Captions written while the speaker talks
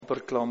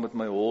amper klaar met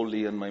my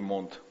holie in my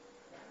mond.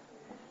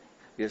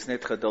 Wees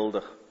net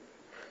geduldig.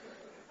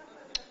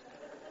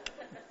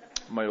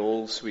 My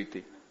hol,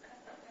 sweetie.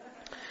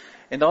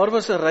 En daar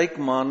was 'n ryk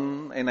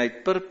man, en hy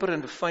het purper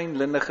en fyn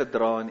linne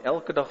gedra, en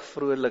elke dag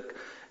vrolik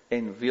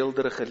en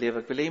weelderig geleef.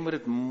 Ek wil hê jy moet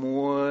dit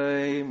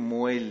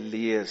mooi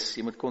lees,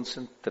 jy moet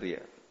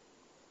konsentreer.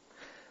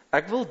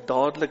 Ek wil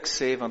dadelik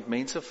sê, want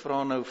mense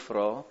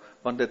vra,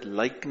 want dit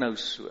lyk nou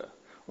so.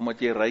 Omdat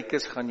jy ryk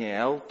is, gaan jy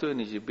hel toe, en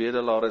as jy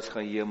bedelaar is,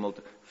 gaan jy hemel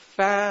toe.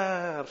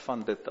 Ver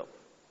van dit af.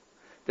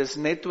 Dis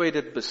net hoe hy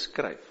dit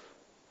beskryf.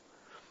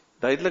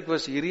 Duidelik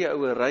was hierdie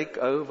ou 'n ryk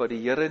ou, wat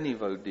die Here nie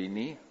wou dien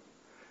nie,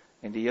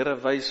 en die Here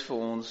wys vir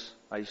ons,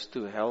 hy is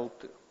toe hel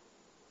toe.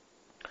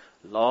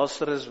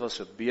 Lazarus was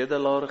 'n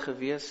bedelaar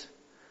gewees,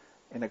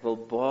 en ek wil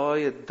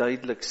baie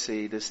duidelik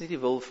sê, dis nie die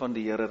wil van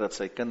die Here dat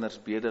sy kinders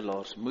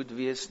bedelaars moet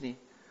wees nie,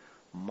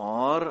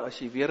 maar as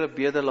jy weer 'n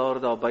bedelaar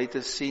daar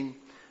buite sien,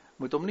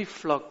 moet hom nie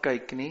vlak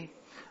kyk nie,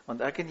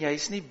 want ek en jy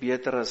is nie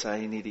beter as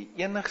hy nie, die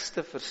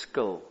enigste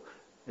verskil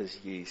is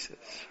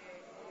Jesus.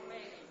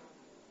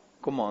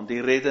 Kom aan,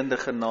 die reddende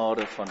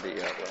genade van die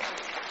Here.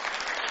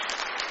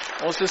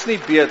 Ons is nie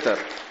beter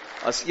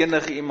as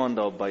enige iemand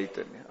daar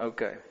buite nie.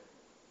 Okay.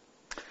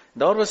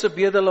 Daar was 'n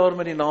bedelaar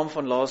met die naam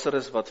van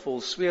Lazarus wat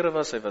vol swere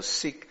was, hy was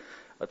siek,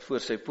 wat voor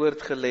sy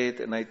poort gelê het,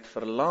 en hy het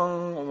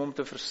verlang om hom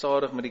te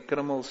versadig met die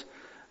krummels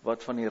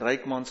wat van die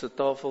ryk man se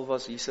tafel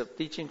was. Hier's 'n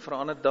teaching vir 'n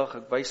ander dag,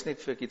 ek wys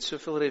net vir ek het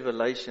soveel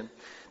revelation.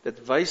 Dit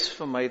wys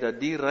vir my dat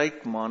die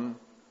ryk man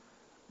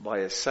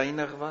baie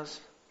synig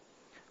was,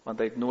 want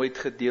hy het nooit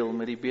gedeel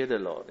met die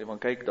bedelaar.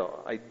 Want kyk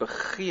daar, hy het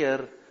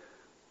begeer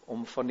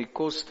om van die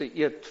kos te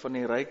eet van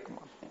die ryk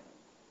man.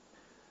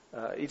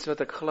 Iets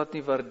wat ek glad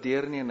nie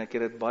waardeer nie, en ek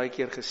het dit baie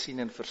keer gesien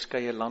in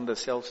verskeie lande,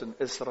 selfs in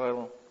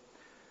Israel,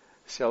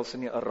 selfs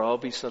in die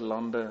Arabiese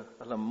lande,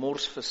 hulle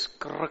mors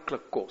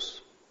verskriklik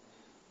kos.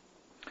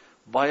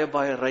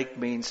 Baie ryk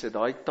mense,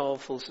 daai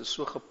tafels is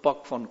so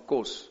gepak van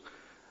kos.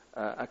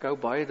 Ek hou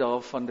baie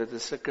daarvan, dit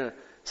is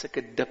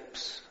sulke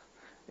dips.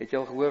 Het jy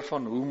al gehoor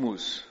van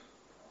hummus?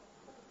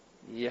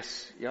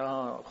 Yes,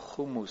 ja,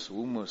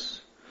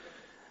 hummus.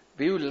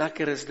 Wie hoe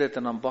lekker is dit,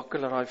 en dan bak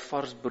hulle daai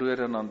vars brood,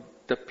 en dan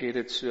dip jy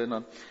dit so, en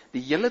dan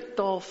die hele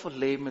tafel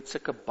lê met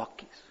sulke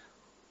bakkies.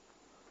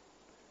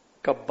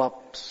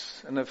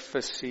 Kebabs, en 'n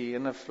visie,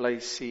 en 'n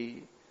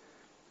vleisie,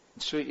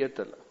 en so eet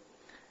hulle.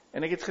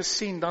 En ek het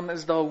gesien, dan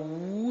is daar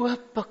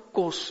hoope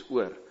kos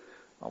oor,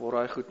 dan word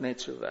daai goed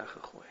net so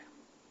weggegooi.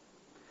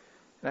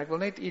 En ek wil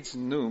net iets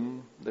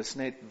noem, dis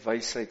net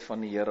wysheid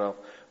van die Here af,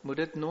 moet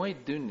dit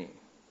nooit doen nie.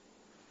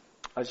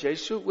 As jy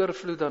so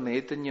oorvloed dan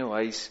het in jou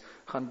huis,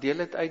 gaan deel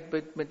dit uit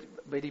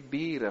by die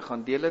bure,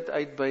 gaan deel dit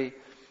uit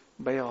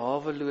by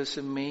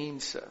hawelose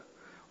mense.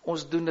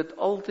 Ons doen dit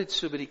altyd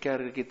so by die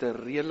kerk, ek het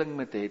 'n reëling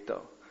met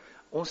Hetta.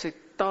 Ons het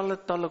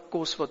talle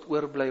kos wat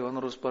oorbly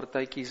wanneer ons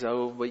partytjies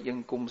hou of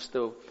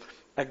byeenkomste.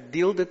 Ek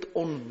deel dit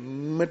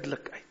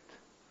onmiddellik uit.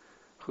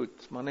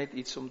 Goed, maar net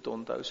iets om te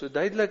onthou. So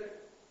duidelik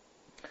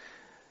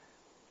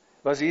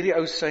was hierdie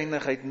ou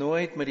synigheid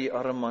nooit met die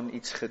arme man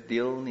iets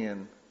gedeel nie,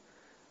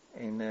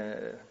 en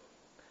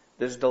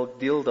dis dalk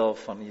deel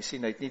daarvan. Jy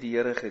sien, hy het nie die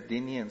Here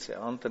gedien nie, en sy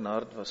hand en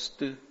hart was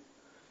toe.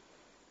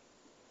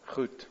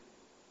 Goed.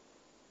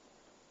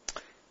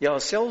 Ja,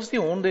 selfs die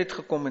honde het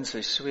gekom en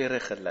sy swere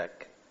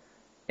gelek.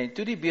 En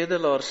toe die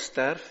bedelaar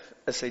sterf,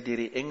 is hy deur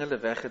die engele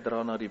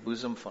weggedra na die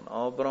boesem van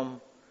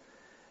Abraham.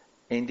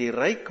 En die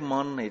ryk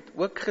man het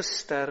ook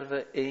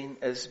gesterwe en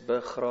is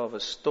begrawe.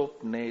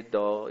 Stop net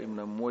daar, jy moet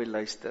nou mooi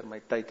luister, my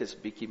tyd is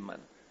bietjie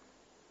min.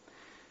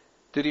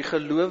 Toe die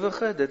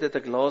gelowige, dit het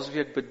ek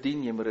laasweek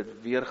bedien, jy moet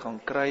dit weer gaan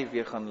kry,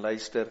 weer gaan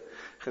luister,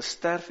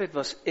 gesterf het,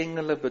 was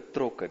engele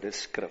betrokke,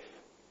 dis skrif.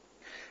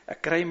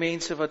 Ek kry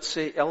mense wat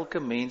sê, elke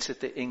mens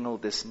het 'n engel,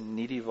 dis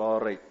nie die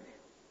waarheid nie.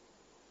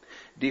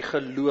 Die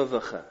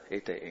gelowige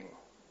het 'n engel.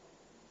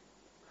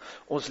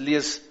 Ons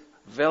lees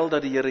wel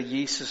dat die Here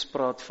Jesus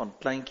praat van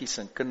kleintjies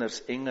en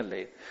kinders engele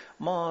het,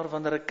 maar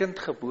wanneer 'n kind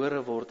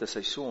gebore word, is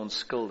hy so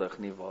onskuldig,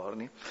 nie waar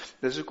nie.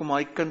 Dis hoekom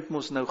hy kind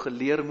mos nou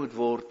geleer moet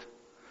word,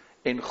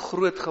 en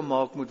groot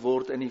gemaak moet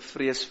word in die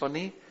vrees van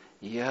die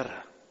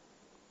Here.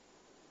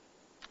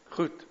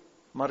 Goed,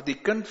 maar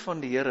die kind van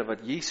die Here wat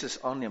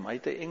Jesus aanneem, hy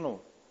het 'n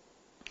engel.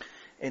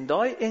 En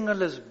daai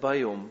engel is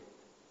by hom,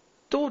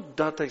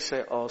 totdat hy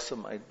sy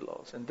asem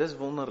uitblaas. En dis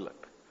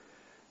wonderlik.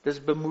 Dis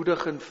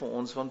bemoedigend vir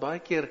ons, want baie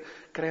keer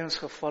kry ons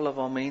gevalle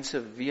waar mense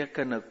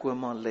weke in 'n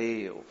koma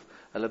lê, of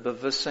hulle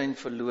bewussyn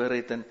verloor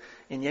het,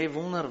 en jy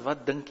wonder,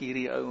 wat dink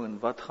hierdie ou, en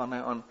wat gaan hy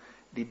aan?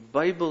 Die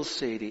Bybel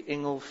sê, die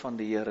engel van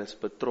die Here is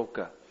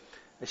betrokke.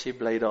 As jy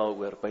bly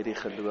daaroor, by die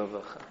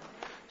gelowige.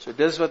 So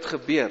dis wat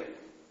gebeur.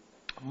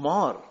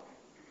 Maar,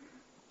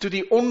 toe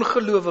die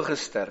ongelowige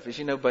sterf, is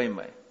jy nou by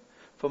my?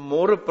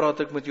 Vanmôre praat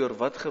ek met jou oor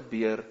wat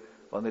gebeur,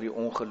 wanneer die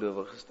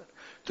ongelowige sterf.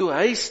 Toe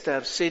hy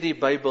sterf, sê die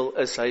Bybel,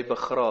 is hy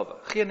begrawe.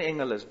 Geen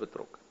engel is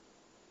betrokke.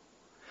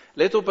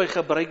 Let op, hy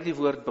gebruik die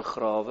woord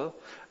begrawe,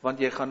 want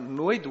jy gaan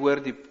nooit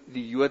hoor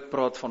die Jood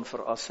praat van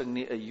verassing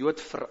nie. 'n Jood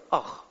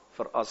verag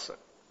verassing.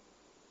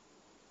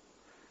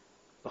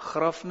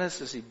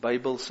 Begrafnis is die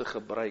Bybelse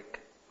gebruik.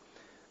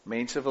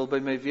 Mense wil by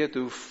my weet,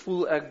 hoe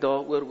voel ek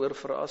daaroor oor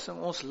verrassing?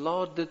 Ons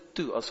laat dit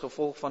toe as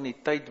gevolg van die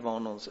tyd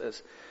waarin ons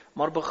is.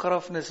 Maar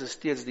begrafnis is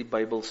steeds die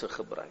Bybelse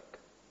gebruik.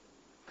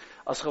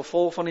 As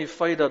gevolg van die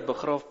feit dat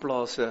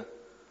begrafplase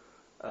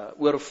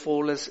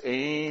oorvol is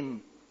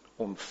en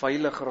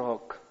onveilig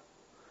raak,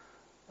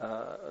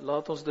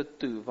 laat ons dit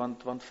toe,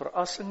 want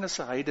verrassing is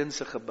 'n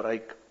heidense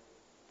gebruik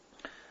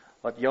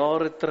wat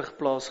jare terug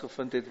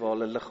plaasgevind het waar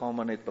hulle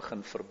liggame net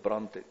begin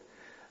verbrand het.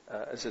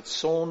 Is dit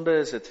sonde,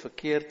 is dit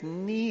verkeerd?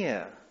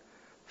 Nee.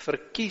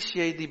 Verkies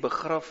jy die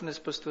begrafnis,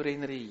 Pastoor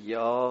Henry?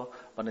 Ja,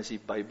 want is die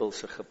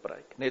Bybelse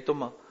gebruik.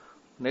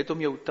 Net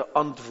om jou te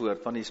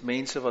antwoord, want dis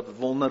mense wat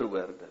wonder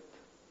oor dit.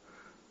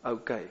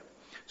 OK.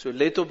 So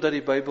let op dat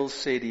die Bybel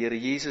sê, die Here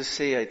Jesus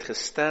sê, hy het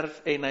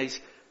gesterf en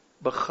hy's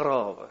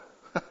begrawe.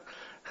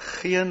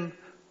 Geen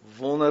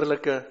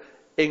wonderlike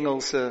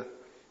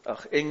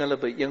engele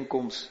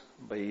byeenkoms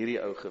by hierdie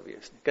ou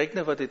gewees nie. Kyk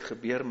nou wat het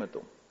gebeur met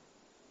hom.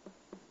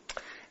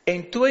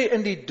 En toe hy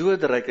in die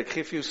doderyk, ek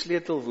gee vir jou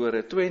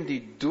sleutelwoorde, toe hy in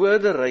die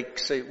doderyk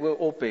sy oë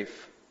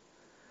ophef,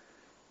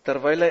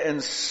 terwyl hy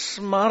in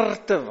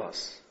smarte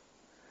was,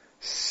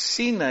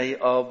 sien hy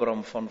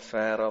Abraham van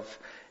ver af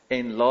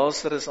en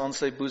Lazarus aan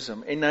sy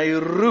boesem, en hy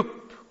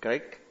roep,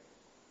 kyk,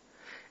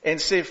 en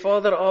sê,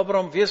 Vader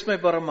Abraham, wees my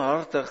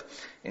barmhartig,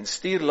 en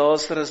stuur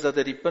Lazarus dat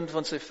hy die punt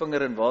van sy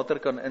vinger in water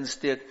kan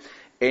insteek,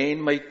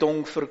 en my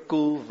tong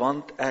verkoel,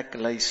 want ek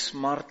ly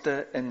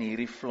smarte in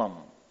hierdie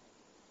vlam.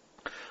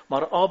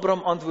 Maar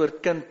Abraham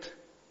antwoord, kind,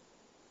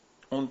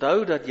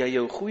 onthou dat jy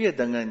jou goeie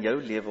dinge in jou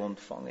lewe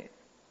ontvang het,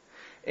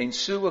 en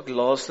so ook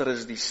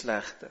Lazarus die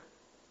slegte.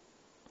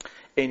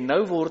 En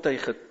nou word hy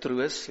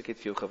getroos, ek het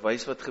vir jou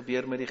gewys wat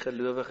gebeur met die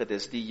gelowige,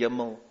 dis die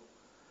hemel.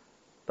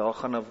 Daar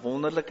gaan 'n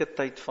wonderlike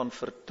tyd van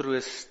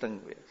vertroosting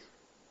wees.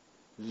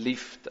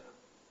 Liefde.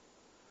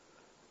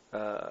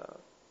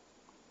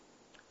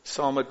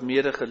 Saam met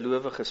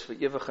medegelowiges vir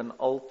ewig en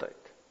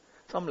altyd.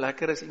 Dit is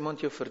lekker as iemand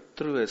jou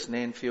vertroos,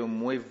 nee, en vir jou 'n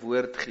mooi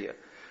woord gee,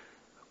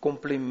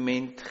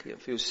 kompliment gee,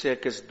 vir jou sê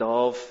ek is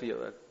daar vir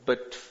jou, ek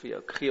bid vir jou,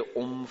 ek gee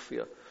om vir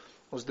jou.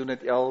 Ons doen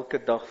dit elke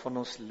dag van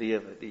ons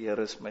lewe, die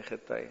Here is my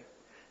getuie.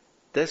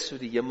 Dis hoe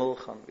die hemel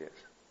gaan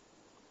wees.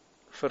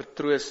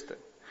 Vertroosting.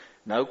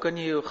 Nou kan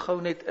jy jou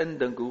gou net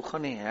indink, hoe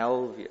gaan die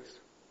hel wees?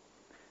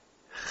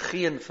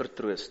 Geen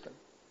vertroosting.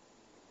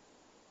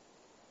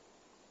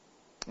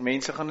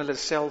 Mense gaan hulle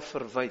self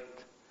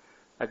verwyd.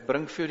 Ek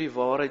bring vir jou die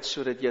waarheid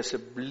sodat jy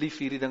asseblief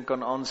hierdie ding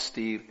kan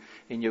aanstuur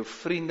en jou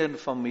vriende en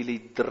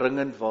familie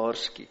dringend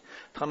waarsku.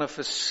 Dit gaan 'n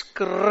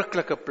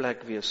verskriklike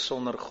plek wees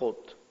sonder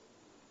God.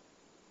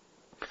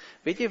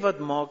 Weet jy wat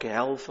maak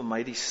hel vir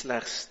my die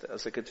slegste,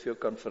 as ek dit vir jou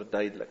kan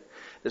verduidelik?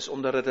 Dis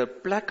omdat dit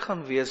 'n plek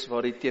gaan wees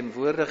waar die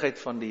teenwoordigheid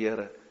van die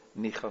Here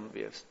nie gaan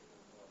wees.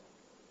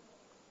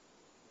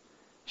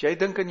 As jy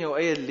dink in jou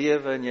eie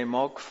lewe en jy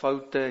maak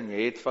foute en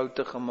jy het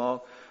foute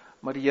gemaak,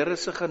 maar die Here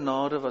se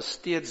genade was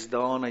steeds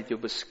daar en hy het jou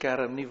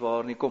beskerm, nie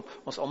waar nie, kom,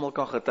 ons almal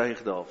kan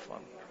getuig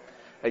daarvan.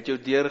 Hy het jou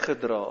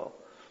deurgedra.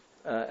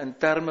 In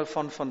terme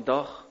van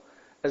vandag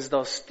is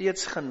daar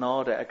steeds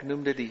genade, ek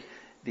noem dit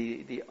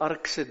die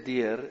ark se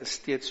deur is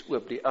steeds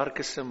oop, die ark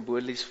is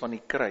simbolies van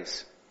die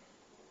kruis.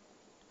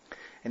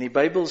 En die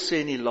Bybel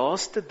sê in die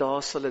laaste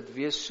dae sal dit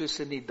wees soos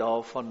in die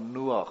dae van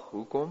Noag.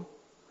 Hoekom?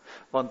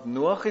 Want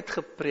Noag het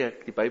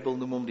gepreek, die Bybel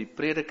noem hom die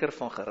prediker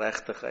van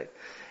geregtigheid,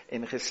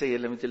 en gesê,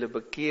 julle moet julle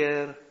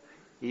bekeer,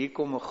 hier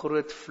kom 'n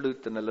groot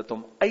vloed, en hulle het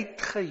hom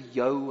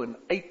uitgejou en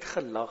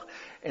uitgelag,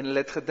 en hulle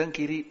het gedink,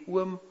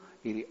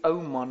 hierdie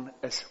ou man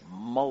is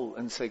mal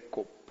in sy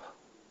kop.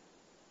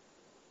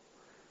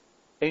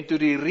 En toe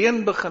die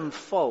reën begin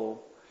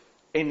val,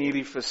 en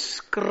hierdie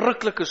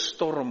verskriklike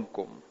storm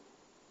kom,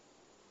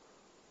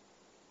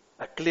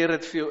 ek leer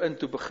dit vir jou in,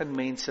 toe begin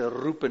mense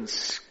roep en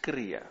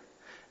skree,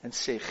 en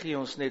sê, gee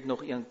ons net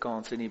nog een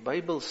kans, en die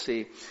Bybel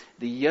sê,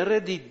 die Here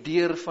die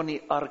deur van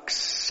die ark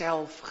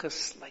self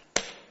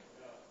gesluit.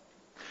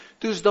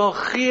 Toe is daar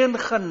geen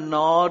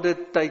genade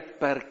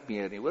tydperk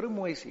meer nie, hoor hoe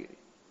mooi is hierdie.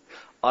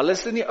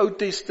 Alles in die Ou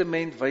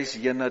Testament wys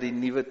heen na die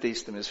Nuwe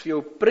Testament, is vir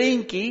jou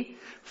prentjie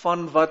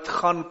van wat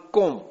gaan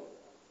kom.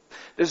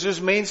 Dis soos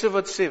mense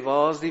wat sê,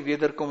 waar is die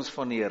wederkoms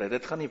van die Here?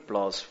 Dit gaan nie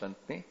plaasvind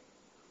nie.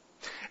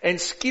 En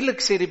skielik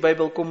sê die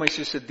Bybel, kom hy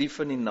soos 'n dief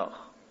in die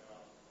nag.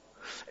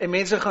 En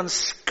mense gaan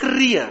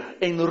skree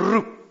en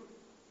roep.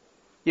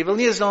 Jy wil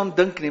nie eens daaraan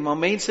dink nie, maar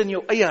mense in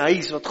jou eie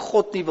huis wat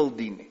God nie wil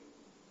dien nie.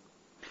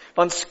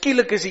 Want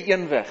skielik is die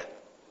een weg.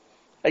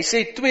 Hy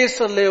sê 2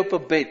 sal lê op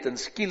 'n bed, en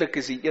skielik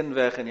is die een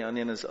weg en die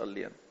ander een is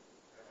alleen.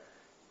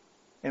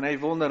 En hy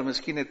wonder,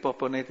 miskien het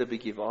pappa net 'n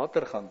bietjie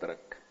water gaan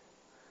drink.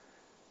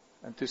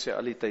 En toe sê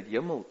al die tyd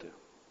hemel toe.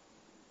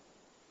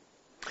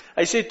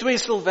 Hy sê 2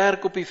 sal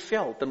werk op die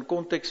veld, in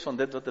konteks van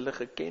dit wat hulle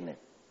geken het.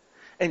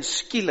 En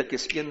skielik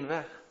is een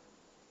weg.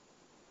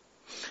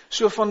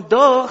 So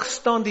vandag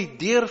staan die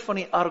deur van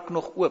die ark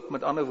nog oop,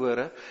 met ander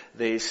woorde,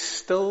 there's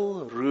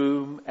still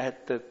room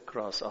at the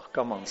cross. Ag,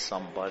 come on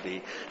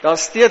somebody.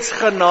 Daar's steeds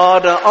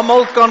genade,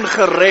 almal kan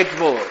gered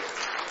word.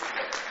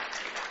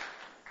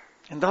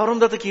 En daarom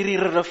dat ek hierdie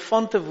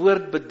relevante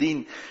woord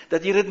bedien,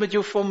 dat jy dit met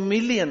jou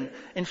familie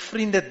en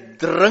vriende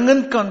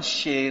dringend kan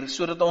share,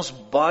 sodat ons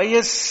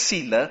baie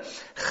siele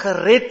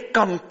gered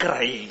kan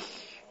kry.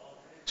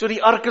 So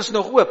die ark is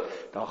nog oop,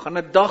 daar gaan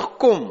 'n dag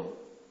kom,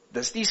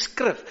 dis die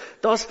skrif,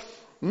 daar's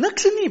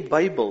niks in die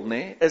Bybel,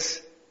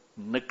 is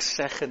niks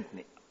seggend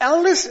nie.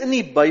 Alles in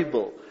die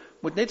Bybel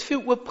moet net vir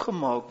jou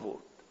oopgemaak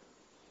word.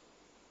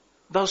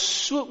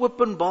 Daar's so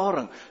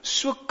openbaring,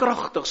 so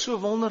kragtig, so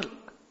wonderlik.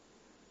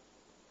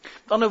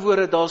 Met ander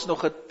woorde, daar's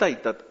nog 'n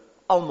tyd dat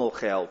almal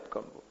gehelp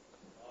kan word.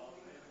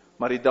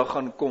 Maar die dag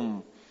gaan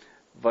kom,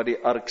 wat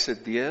die ark se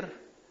deur,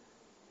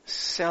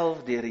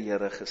 self deur die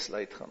Here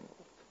gesluit gaan word.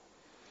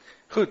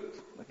 Goed,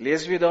 ek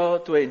lees weer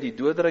daar, toe hy in die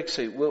doodryk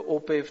sy oë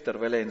ophef,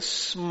 terwyl hy in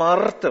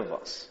smarte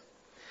was,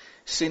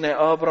 sien hy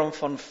Abraham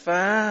van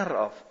ver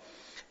af,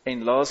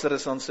 en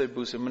Lazarus aan sy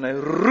boesem, en hy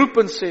roep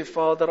en sê,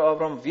 Vader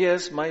Abraham,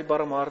 wees my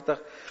barmhartig,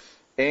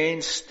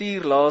 en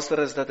stuur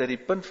Lazarus, dat hy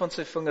die punt van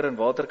sy vinger in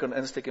water kan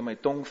insteek, en my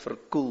tong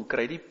verkoel,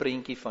 kry die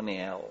prentjie van die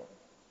hel.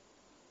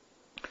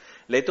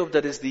 Let op,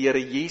 dit is die Here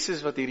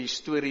Jesus wat hierdie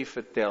storie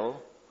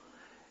vertel,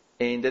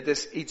 en dit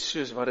is iets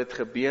soos wat het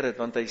gebeur het,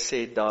 want hy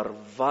sê, daar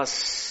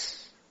was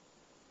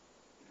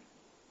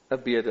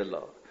 'n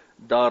bedelaar,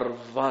 daar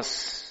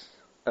was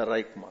 'n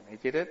ryk man,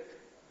 het jy dit?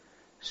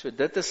 So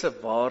dit is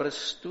 'n ware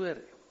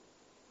storie.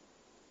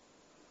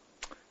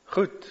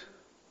 Goed,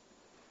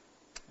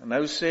 en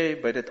nou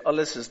sê, by dit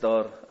alles is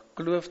daar 'n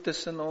kloof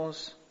tussen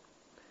ons,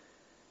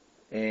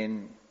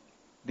 en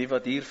die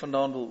wat hier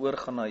vandaan wil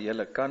oorgaan na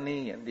julle kan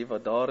nie, en die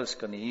wat daar is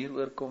kan nie hier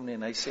oorkom nie,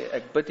 en hy sê,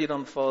 ek bid hier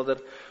dan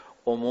Vader,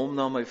 om hom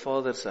na my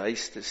vader se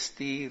huis te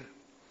stuur,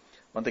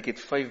 want ek het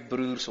 5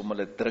 broers om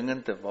hulle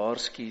dringend te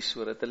waarsku,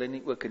 sodat hulle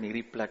nie ook in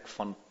hierdie plek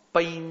van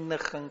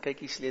pyniging, kyk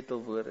die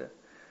sleutelwoorde,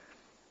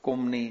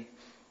 kom nie.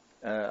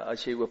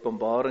 As jy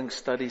Openbaring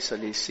studie, sal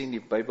jy sien, die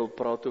Bybel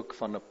praat ook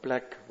van 'n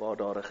plek waar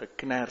daar 'n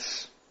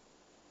geknars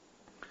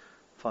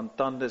van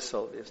tande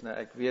sal wees. Nou,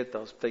 ek weet,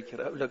 daar's baie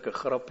keer oulike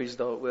grappies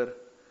daaroor.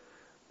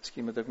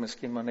 Miskien moet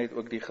ek maar net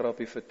ook die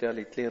grappie vertel,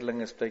 die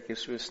kleerling is baie keer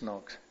so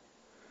snaaks.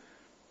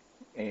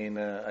 En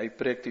hy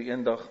preek toe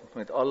eendag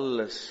met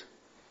alles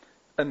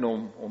in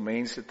hom, om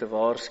mense te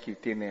waarsku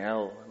teen die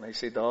hel. En hy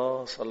sê,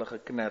 daar sal 'n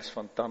geknars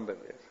van tande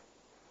wees.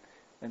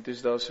 En toe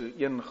is daar so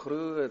een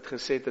groot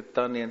gesette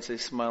tande en sy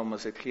smile, maar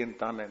sy het geen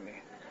tande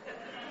nie.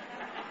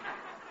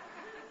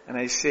 En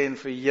hy sê, en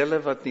vir julle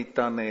wat nie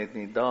tande het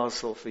nie, daar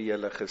sal vir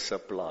julle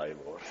gesupply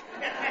word.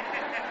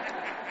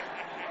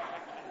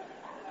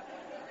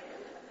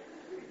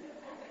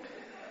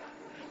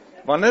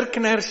 Wanneer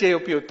kners jy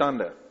op jou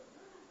tande?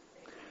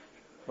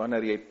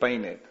 Wanneer jy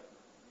pyn het.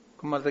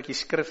 Kom maar dat ek die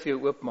skrif vir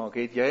jou oopmaak,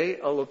 het jy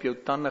al op jou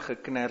tande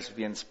gekners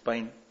weens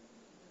pyn?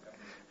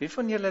 Wie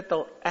van julle het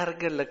al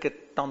ergerlike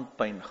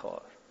tandpyn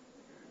gehad?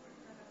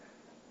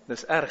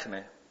 Dis erg,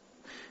 né?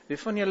 Wie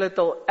van julle het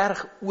al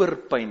erg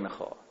oorpyn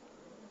gehad?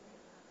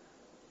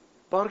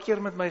 Paar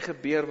keer met my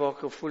gebeur waar ek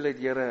gevoel het,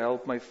 Here,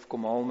 help my,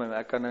 kom haal my,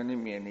 ek kan nou nie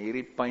meer nie.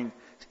 Hierdie pyn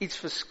is iets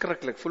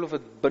verskriklik, voel of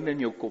dit binne in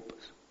jou kop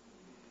is.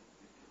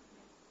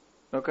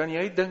 Nou kan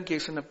jy dink,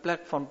 jy's in 'n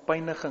plek van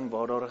pyniging,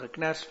 waar daar 'n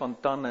geknars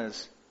van tande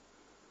is.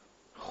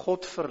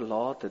 God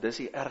verlate, dis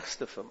die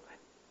ergste vir my.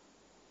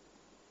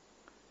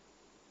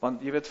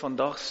 Want jy weet,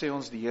 vandag sê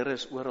ons, die Here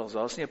is oral,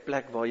 daar's nie 'n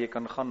plek waar jy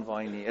kan gaan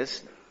waar hy nie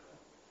is nie.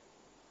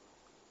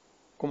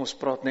 Kom ons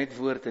praat net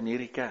woord in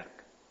hierdie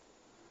kerk.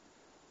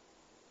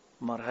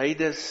 Maar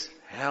Hades,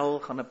 hel,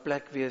 gaan 'n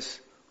plek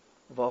wees,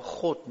 waar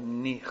God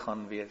nie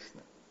gaan wees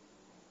nie.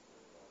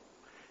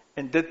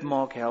 En dit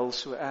maak hel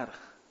so erg.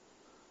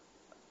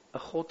 'n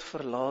God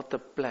verlate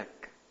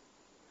plek.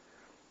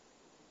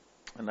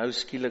 En nou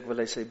skielik wil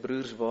hy sy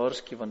broers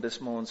waarsku, want dis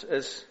maar ons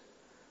is.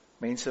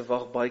 Mense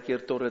wag baie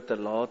keer tot dit te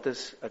laat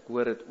is. Ek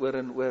hoor dit oor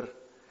en oor.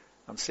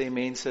 Dan sê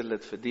mense, hulle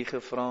het vir die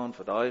gevra en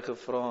vir daai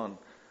gevra, en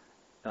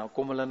dan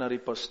kom hulle na die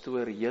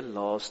pastoor heel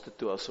laaste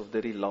toe, asof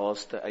dit die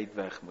laaste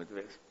uitweg moet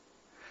wees.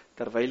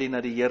 Terwyl hy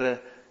na die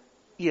Here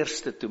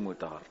eerste toe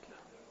moet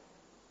hardloop.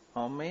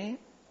 Amen.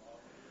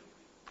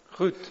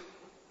 Goed.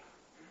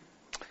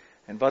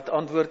 En wat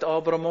antwoord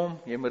Abraham hom?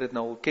 Jy moet dit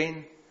nou al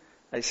ken.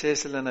 Hy sê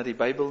as hulle na die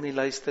Bybel nie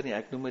luister nie,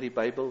 ek noem dit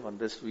die Bybel, want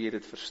dis hoe jy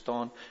dit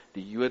verstaan.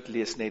 Die Jood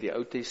lees net die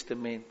Ou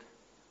Testament.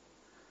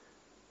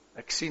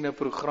 Ek sien 'n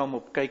program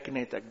op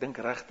Kyknet, ek dink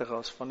regtig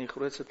as van die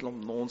grootste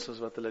klomp nonsens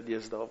wat hulle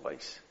deesdae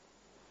wys.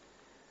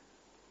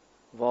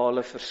 Waar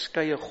hulle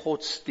verskeie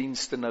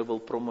godsdienste nou wil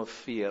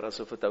promoveer,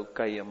 asof dit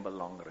oukei en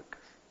belangrik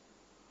is.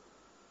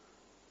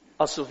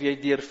 Asof jy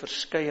deur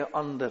verskeie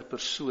ander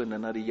persone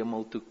na die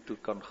hemel toe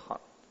kan gaan.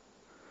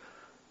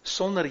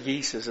 Sonder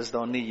Jesus is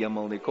daar nie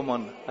hemel nie. Kom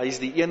aan, hy is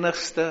die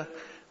enigste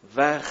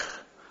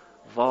weg,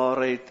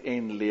 waarheid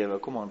en lewe.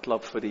 Kom aan,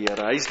 klap vir die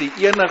Here. Hy is die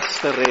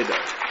enigste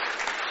redder.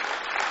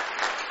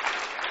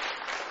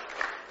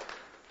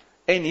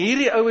 En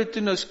hierdie ouwe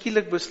toe nou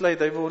skielik besluit,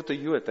 hy word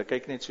 'n Jood. Ek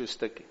kyk net so 'n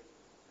stukkie.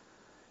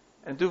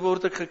 En toe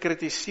word ek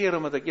gekritiseer,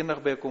 omdat ek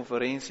eendag by 'n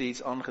konferensie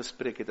iets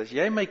aangespreek het. As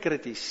jy my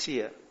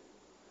kritiseer,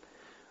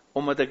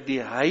 omdat ek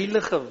die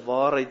heilige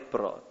waarheid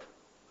praat,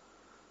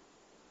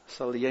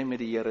 sal jy met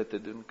die Here te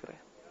doen kry.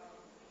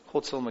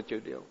 God sal met jou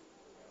deel.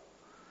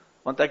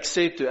 Want ek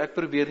sê toe, ek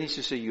probeer nie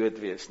soos 'n Jood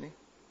wees nie.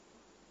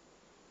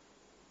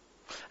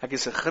 Ek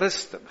is 'n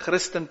Christen.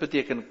 Christen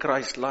beteken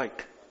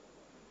Christ-like.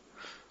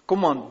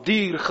 Kom aan,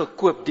 duur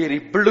gekoop deur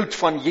die bloed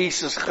van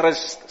Jesus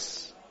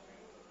Christus.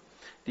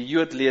 Die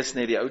Jood lees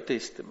net die Ou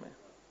Testament.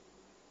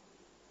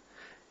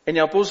 En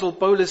die apostel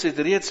Paulus het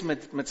reeds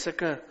met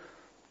sulke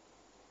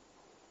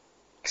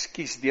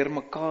deur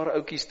mekaar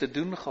oukies te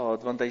doen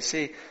gehad, want hy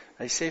sê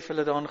vir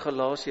hulle daar in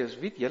Galasiërs,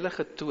 weet julle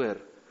getoor,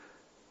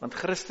 want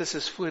Christus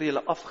is voor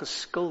julle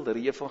afgeskilder,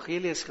 die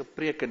evangelie is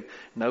gepreek en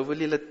nou wil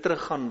julle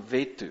teruggaan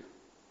wet toe.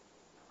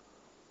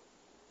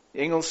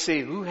 Die Engels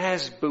sê, who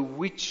has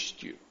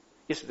bewitched you?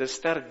 Dit is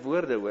sterk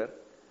woorde hoor.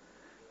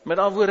 Met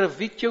ander woorde,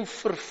 wie het jou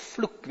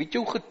vervloek, wie het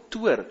jou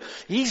getoor?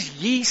 Hier's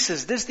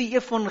Jesus, dis die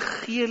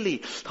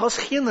evangelie. Daar's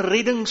geen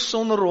redding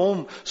sonder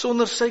hom,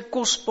 sonder sy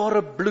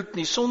kosbare bloed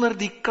nie, sonder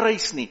die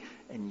kruis nie.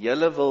 En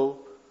julle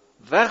wil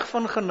weg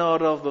van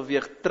genade af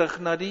beweeg, terug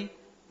na die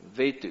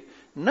wet toe.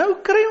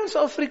 Nou kry ons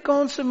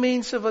Afrikaanse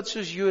mense wat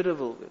soos Jode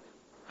wil wees.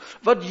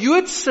 Wat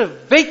Joodse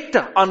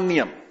wette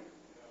aanneem.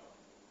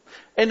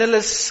 En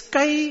hulle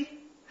skei,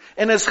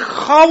 en is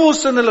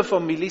chaos in hulle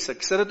families,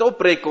 ek sit dit op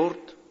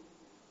rekord,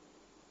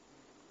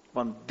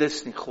 want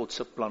dis nie God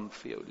se plan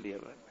vir jou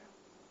lewe.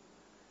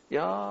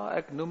 Ja,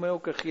 ek noem my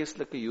ook 'n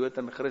geestelike Jood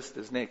in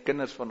Christus,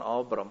 kinders van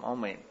Abraham,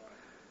 amen.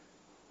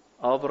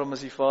 Abraham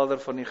is die vader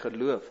van die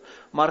geloof,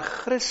 maar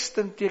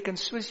Christen teken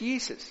soos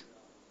Jesus.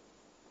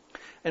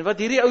 En wat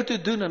hierdie ou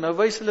toe doen, en nou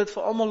wys hulle dit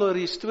vir almal oor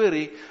die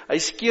storie, hy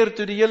skeer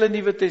toe die hele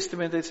Nuwe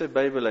Testament uit sy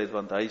Bybel uit,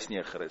 want hy is nie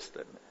 'n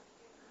Christen nie.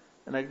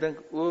 En ek dink,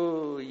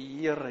 o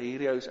Here,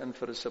 hierdie ou is in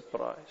vir 'n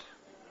surprise.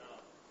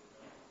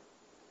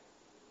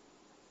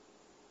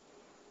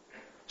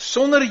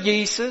 Sonder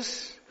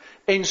Jesus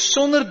en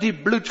sonder die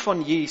bloed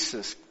van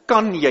Jesus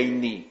kan jy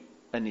nie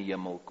in die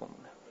hemel kom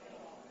nie.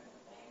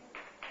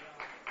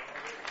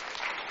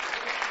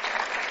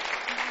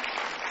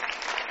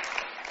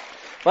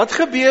 Wat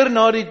gebeur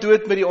na die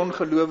dood met die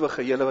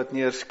ongelowige, julle wat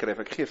neerskryf?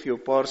 Ek gee vir jou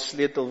 'n paar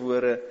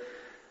sleutelwoorde.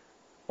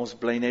 Ons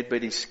bly net by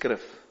die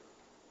skrif.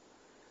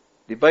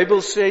 Die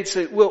Bybel sê hy het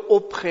sy oë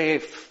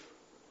opgehef.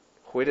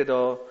 Gooi dit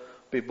daar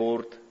op die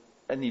bord,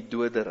 in die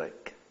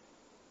doderyk.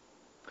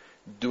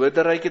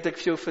 Doderyk het ek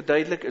vir jou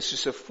verduidelik, is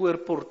soos 'n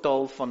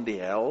voorportaal van die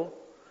hel.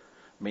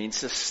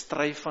 Mense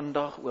stry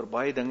vandag oor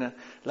baie dinge.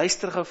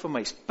 Luister gou vir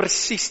my, is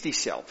presies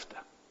dieselfde.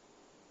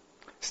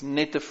 Is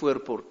net 'n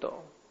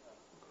voorportaal.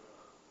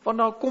 Want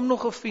daar kom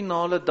nog 'n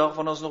finale dag,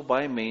 want ons nog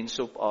baie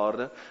mense op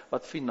aarde,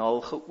 wat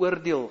finaal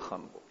geoordeel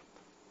gaan word.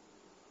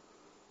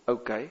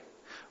 OK.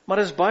 Maar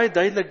is baie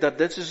duidelik dat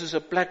dit is soos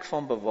 'n plek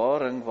van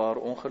bewaring waar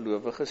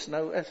ongelowiges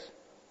nou is.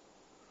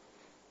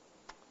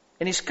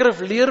 En die skrif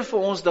leer vir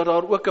ons dat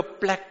daar ook 'n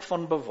plek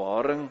van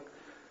bewaring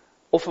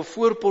of 'n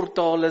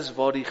voorportaal is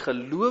waar die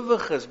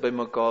gelowiges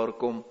bymekaar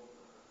kom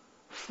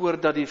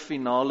voordat die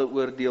finale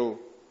oordeel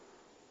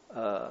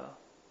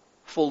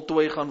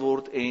voltooi gaan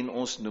word en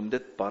ons noem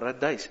dit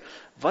paradys.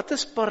 Wat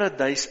is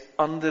paradys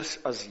anders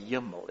as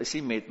hemel? Is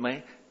jy met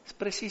my? Is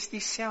presies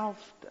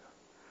dieselfde.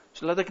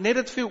 So laat ek net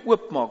dit vir jou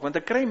oopmaak, want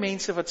ek kry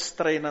mense wat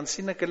stry en dan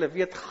sien ek hulle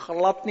weet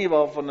glad nie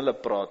waarvan hulle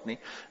praat nie.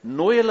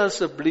 Nooi hulle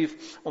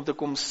asseblief om te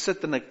kom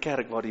sit in 'n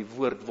kerk waar die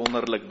woord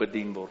wonderlik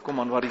bedien word. Kom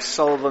aan, waar die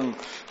salwing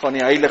van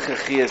die Heilige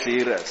Gees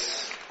hier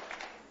is.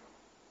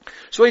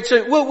 So hy het sy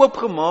oë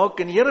oopgemaak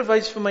en die Here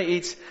wys vir my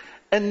iets.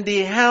 In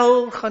die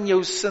hel gaan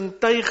jou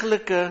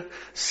sintuiglike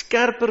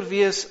skerper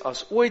wees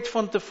as ooit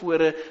van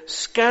tevore,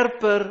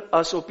 skerper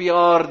as op die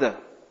aarde.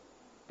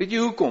 Weet jy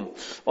hoekom?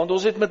 Want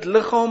ons het met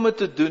liggame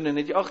te doen en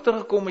het jy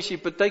agtergekom as jy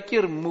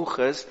partykeer moeg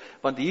is,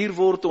 want hier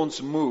word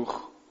ons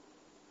moeg,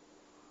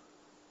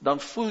 dan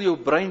voel jou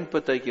brein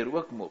partykeer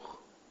ook moeg.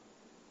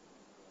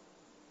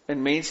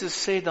 En mense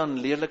sê dan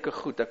lelike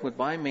goed, ek moet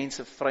baie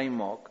mense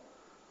vrymaak.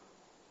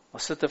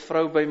 As sit 'n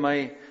vrou by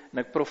my en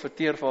ek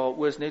profeteer vir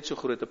haar, is net so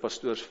groot 'n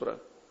pastoorsvrou.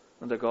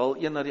 Want ek haal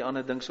een na die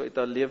ander ding so uit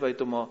haar lewe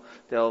uit om haar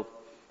te help.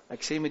 Ek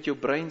sê met jou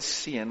brein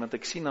seën, want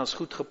ek sien daar's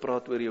goed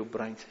gepraat oor jou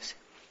brein. Sy sê,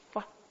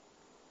 wat?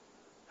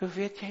 Hoe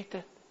weet jy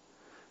dit?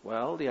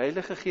 Wel, die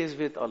Heilige Gees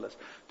weet alles.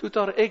 Toe het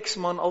haar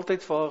ex-man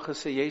altyd vir haar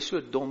gesê, jy's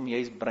so dom,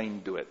 jy's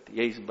breindood,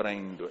 jy's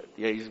breindood,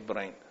 jy's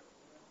brein.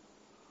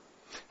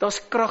 Daar's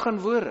krag in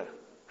woorde.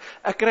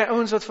 Ek kry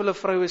ouens wat vir hulle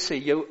vroue sê,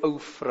 jou ou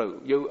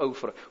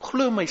vrou.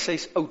 Glo my,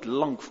 sy's oud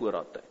lank voor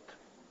haar tyd.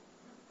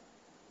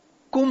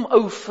 Kom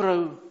ou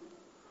vrou,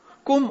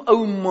 kom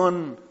ou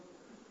man,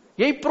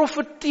 jy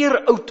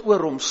profeteer oud oor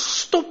hom,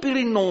 stop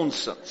hierdie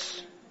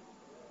nonsens.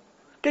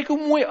 Kyk hoe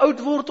mooi oud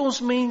word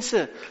ons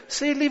mense,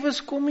 sê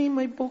liewes, kom hier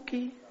my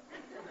bokkie,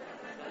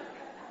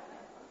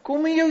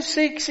 kom hier jou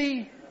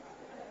seksie,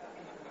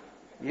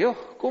 joh,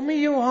 kom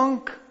hier jou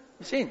hank,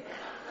 sien,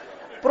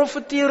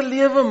 profeteer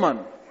lewe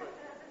man.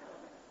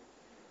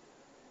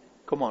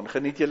 Kom aan,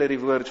 geniet julle die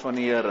woord van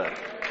die Here.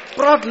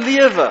 Praat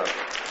lewe.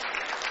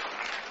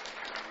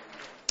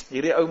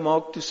 Hierdie ou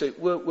maak toe sy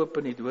oë oop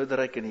in die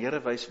doderyk en die Here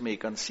wys vir my, jy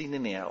kan sien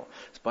in die hel.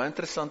 Dis baie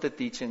interessante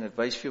teaching, ek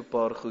wys vir jou 'n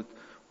paar goed.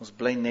 Ons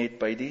bly net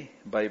by die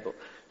Bybel.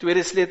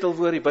 Tweede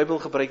sleutelwoord, die Bybel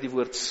gebruik die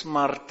woord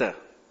smarte.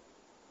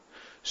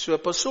 So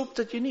pas op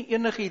dat jy nie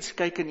enigiets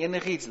kyk en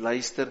enigiets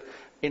luister,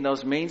 en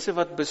as mense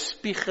wat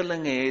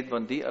bespiegelinge het,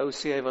 want die ou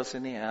sê hy was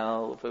in die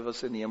hel, of hy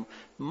was in die hemel,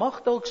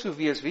 mag dalk so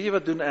wees, weet jy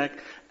wat doen ek?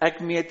 Ek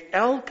meet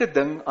elke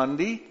ding aan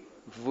die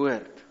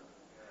woord.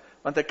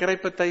 Want ek kry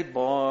party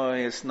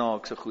baie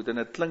snaakse goed, en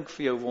dit klink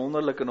vir jou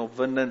wonderlik en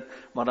opwindend,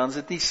 maar dan is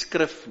dit nie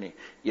skrif nie.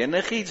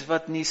 Enigiets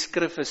wat nie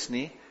skrif is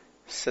nie,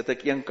 sit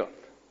ek eenkant.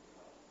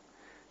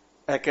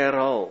 Ek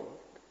herhaal,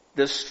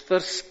 dis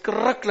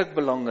verskriklik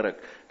belangrik,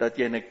 dat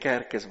jy in 'n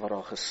kerk is waar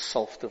daar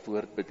gesalfde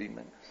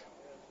woordbediening is.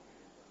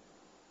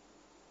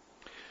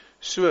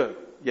 So,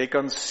 jy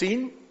kan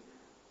sien,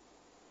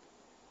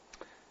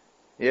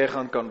 jy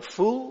gaan kan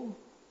voel,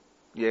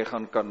 jy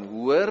gaan kan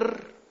hoor,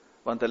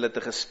 want hulle het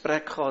 'n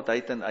gesprek gehad,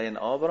 hy en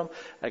Abraham.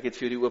 Ek het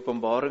vir die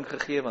openbaring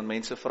gegee, want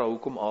mense vra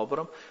hoekom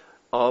Abraham?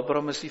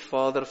 Abraham is die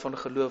vader van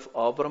geloof,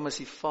 Abraham is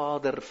die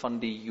vader van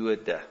die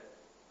Jode.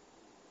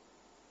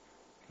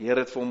 Die Here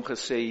het vir hom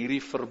gesê,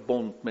 hierdie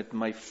verbond met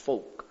my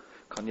volk,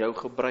 kan jou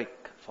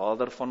gebruik,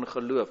 vader van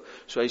geloof.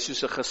 So hy is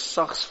soos 'n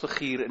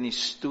gesagsfiguur in die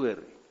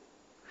storie.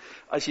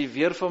 As jy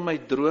weer van my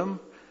droom,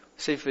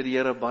 sê vir die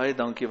Here baie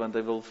dankie, want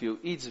hy wil vir jou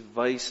iets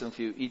wys en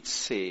vir jou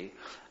iets sê.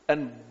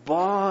 In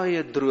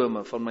baie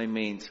drome van my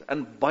mense,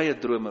 in baie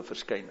drome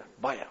verskyn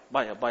ek,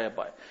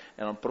 baie.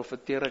 En dan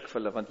profeteer ek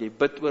vir hulle, want jy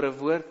bid oor 'n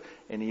woord,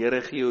 en die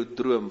Here gee jou 'n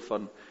droom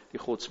van die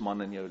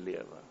godsman in jou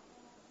lewe.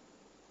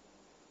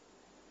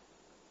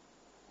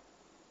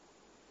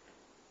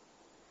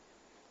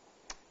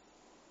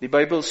 Die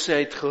Bybel sê hy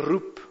het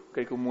geroep,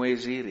 kyk hoe mooi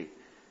is hierdie.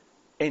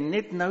 En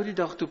net nou die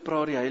dag toe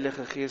praat die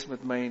Heilige Gees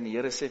met my, en die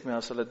Here sê vir my,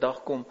 as hulle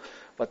dag kom,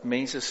 wat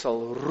mense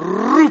sal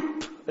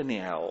roep in die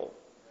hel.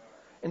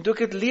 En toe ek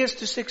het lees,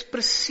 toe sê ek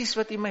presies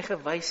wat U my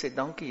gewys het,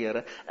 dankie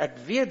Here, ek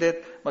weet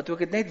dit, maar toe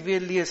ek het net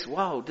weer lees,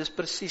 wow, dis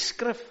presies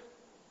skrif.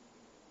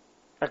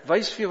 Ek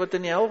wys vir jou wat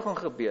in die hel gaan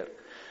gebeur.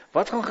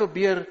 Wat gaan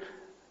gebeur,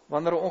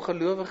 wanneer 'n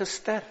ongelowige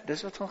sterf?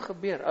 Dis wat gaan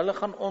gebeur, hulle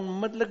gaan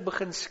onmiddellik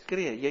begin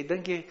skree, jy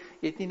dink jy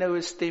het nie nou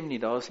 'n stem nie,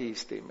 daar is jy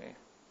stem hè.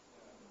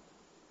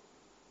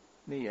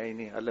 Nee, jy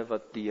nie, hulle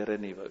wat die Here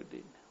nie wou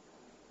dien.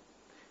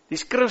 Die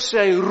skrif sê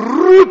hy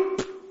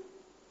roep.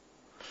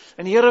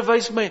 En die Here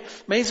wys my,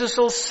 mense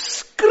sal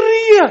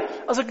skree,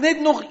 as ek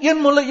net nog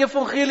eenmal 'n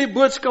evangelie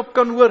boodskap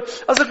kan hoor,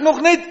 as ek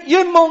nog net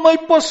eenmal my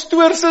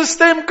pastoor se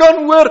stem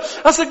kan hoor,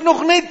 as ek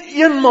nog net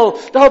eenmal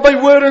daar by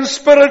Hoor en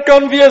Spirit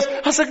kan wees,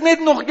 as ek net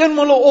nog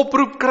eenmal 'n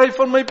oproep kry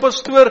van my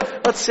pastoor,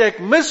 wat sê ek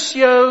mis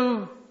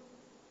jou,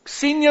 ek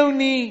sien jou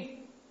nie.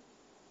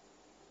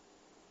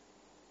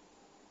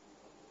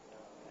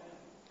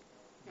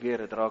 Weer,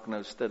 het raak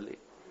nou stil.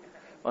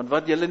 Want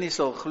wat julle nie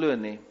sal glo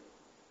nie,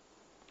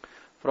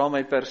 vra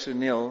my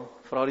personeel,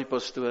 vra die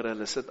pastoor,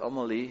 hulle sit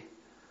almal hier,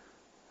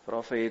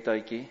 vra vir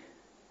Hetjie.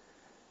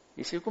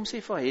 Jy sê, hoekom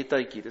sê vir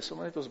Hetjie? Dis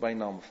sommer net ons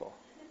bynaam val.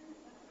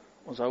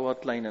 Ons hou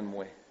wat klein en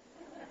mooi.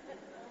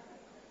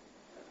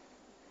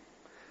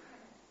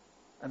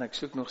 En ek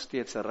soek nog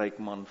steeds 'n ryk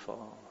man vir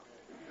haar.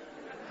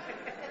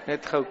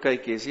 Net gou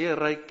kyk, is jy 'n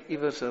ryk,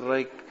 iewers 'n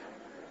ryk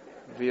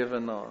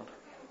weewenaar?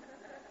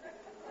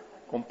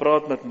 Kom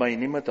praat met my,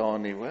 nie met haar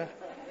nie, hoor.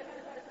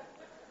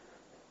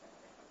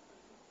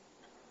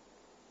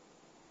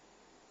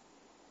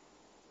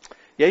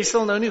 Jy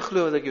sal nou nie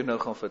glo wat ek jou nou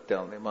gaan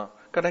vertel nie, maar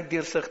kan ek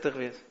deursigtig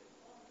wees?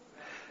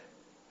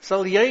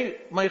 Sal jy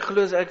my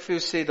glo as ek vir jou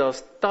sê,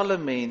 daar's talle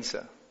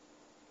mense,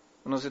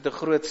 en ons het 'n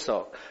groot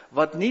saak,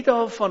 wat nie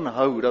daarvan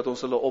hou, dat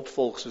ons hulle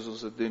opvolg soos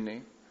ons dit doen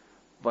nie,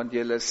 want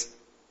julle is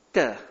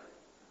te.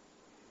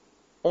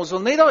 Ons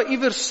wil net daar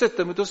iewers sit,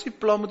 en moet ons nie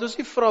plan, moet ons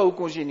nie vra,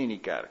 hoekom ons jy nie in die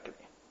kerk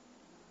nie.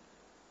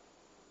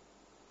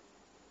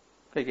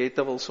 Kyk, jy het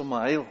wil sommer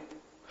huil.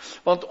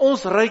 Want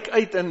ons reik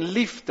uit in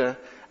liefde,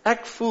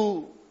 ek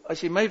voel,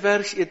 as jy my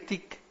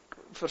werksetiek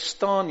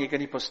verstaan, jy kan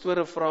die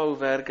pastore vra, hoe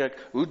werk ek,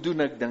 hoe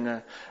doen ek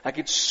dinge, ek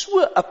het so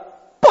 'n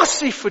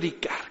passie vir die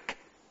kerk.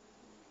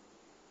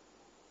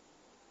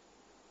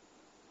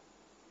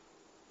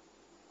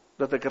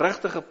 Dat ek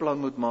regtig 'n plan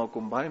moet maak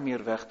om baie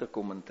meer weg te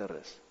kom en te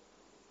rus.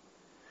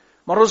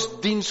 Maar ons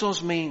dien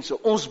ons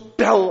mense, ons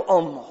bel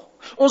almal,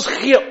 ons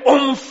gee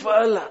om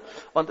vir hulle,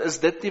 want is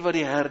dit nie wat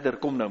die herder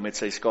kom nou met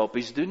sy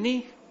skapies doen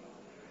nie?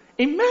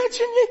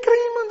 Imagine jy kry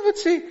iemand wat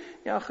sê,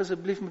 ja,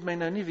 asseblief met my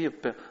nou nie weer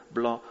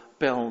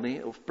pel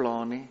nie, of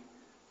pla nie.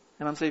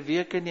 En dan sê,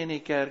 weke nie in die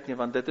kerk nie,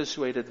 want dit is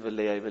so hy dit wil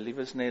hê, hy wil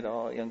liewes net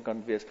daar een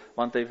kant wees,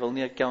 want hy wil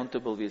nie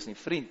accountable wees nie.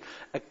 Vriend,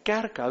 'n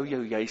kerk hou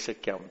jou juis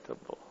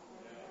accountable.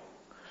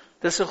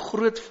 Dis 'n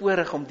groot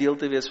voorreg om deel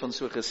te wees van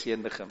so 'n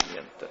geseënde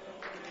gemeente.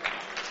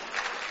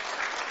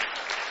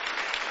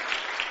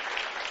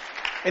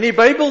 En die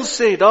Bybel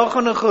sê, daar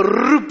gaan 'n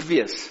geroep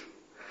wees.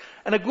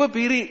 En ek hoop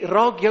hierdie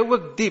raak jou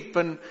ook diep,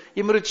 en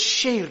jy moet dit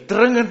share,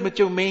 dringend met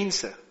jou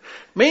mense.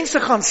 Mense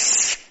gaan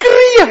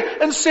skree,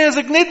 en sê, as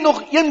ek net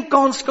nog een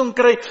kans kan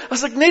kry,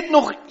 as ek net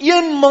nog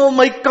eenmal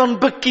my kan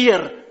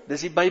bekeer.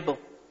 Dis die Bybel.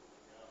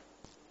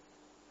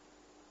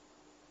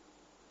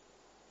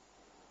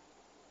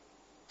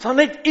 As daar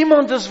net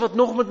iemand is wat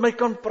nog met my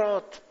kan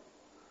praat.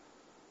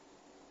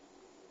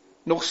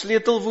 Nog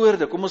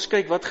sleutelwoorde, kom ons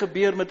kyk wat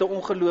gebeur met 'n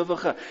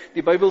ongelowige.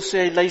 Die Bybel sê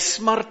hy lei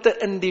smarte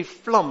in die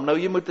vlam. Nou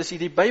jy moet as jy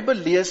die Bybel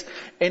lees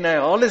en hy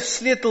haal 'n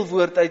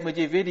sleutelwoord uit, moet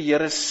jy weet die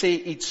Here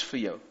sê iets vir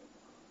jou.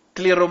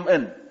 Kleer hom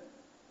in.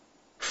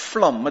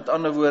 Vlam, met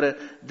ander woorde,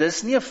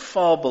 dis nie 'n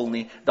fabel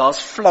nie, daar's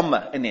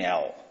vlamme in die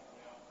hel.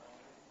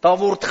 Daar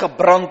word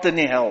gebrand in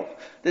die hel.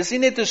 Dis nie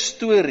net 'n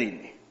storie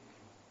nie.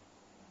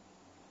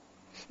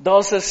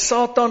 Daar's 'n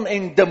Satan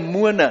en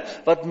demone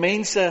wat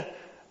mense,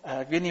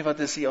 ek weet nie wat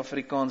is die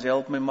Afrikaans,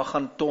 help my, mag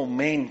gaan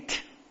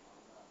torment.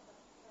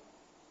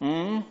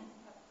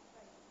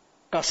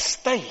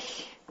 Kastei.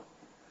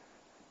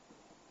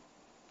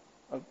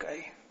 OK.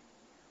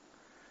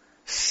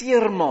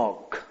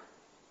 Seermaak.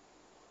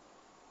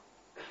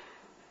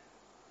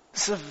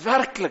 Dis 'n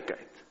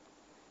werklikheid.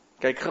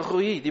 Kyk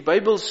gou hier, die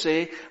Bybel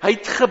sê, hy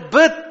het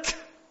gebid.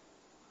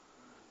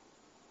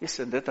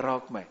 En dit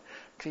raak my.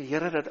 Ek sê,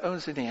 Here, dat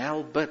ouens in die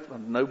hel bid,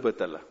 want nou bid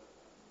hulle.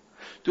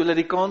 Toe hulle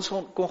die kans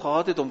kon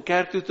gehad het om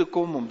kerk toe te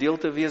kom, om deel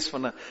te wees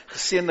van 'n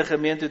geseënde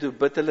gemeente, toe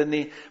bid hulle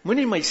nie.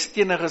 Moenie my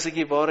stenig as ek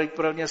die waarheid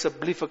praat nie,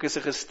 asseblief, ek is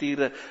 'n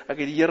gestuurde. Ek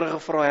het die Here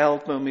gevra,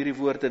 help my om hierdie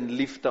woord in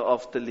liefde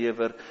af te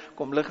lewer.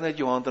 Kom lig net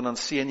jou hand en dan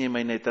seën jy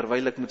my net,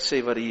 terwyl ek moet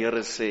sê wat die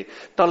Here sê.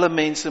 Talle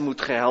mense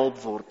moet gehelp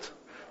word.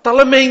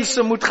 Talle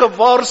mense moet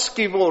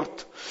gewaarsku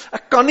word.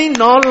 Ek kan nie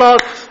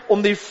nalat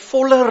om die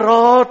volle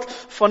raad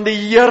van die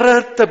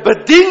Here te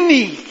bedien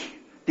nie.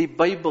 Die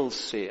Bybel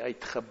sê, hy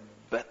het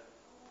gebid.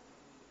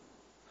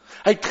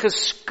 Hy het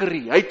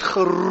geskree, hy het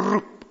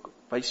geroep.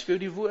 Wys vir jou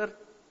die woord.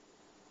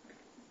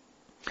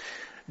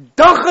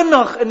 Dag en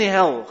nag in die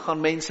hel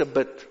gaan mense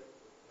bid.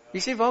 Jy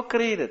sê, waar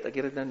kry jy dit? Ek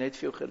het dit nou net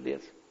vir jou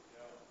gelees.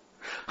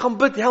 Gaan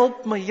bid,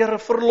 help my, Here,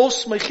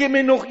 verlos my, gee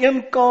my nog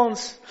een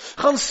kans.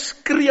 Gaan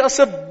skree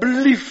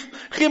asseblief,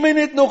 gee my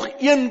net nog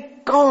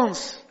een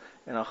kans.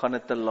 En dan gaan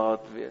dit te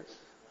laat wees.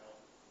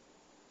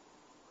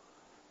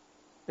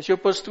 As jou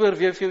pastoor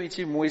weer vir jou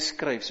ietsie mooi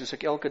skryf, soos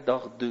ek elke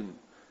dag doen,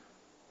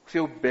 of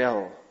jou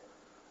bel,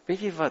 weet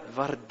jy wat,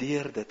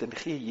 waardeer dit en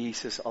gee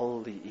Jesus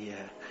al die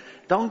eer.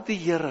 Dank die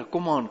Here,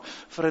 kom aan,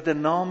 vir 'n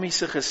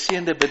dinamiese,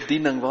 geseënde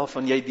bediening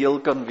waarvan jy deel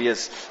kan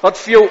wees, wat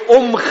vir jou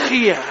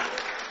omgee,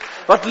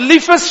 wat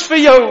lief is vir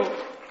jou,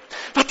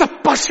 wat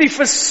 'n passie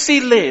vir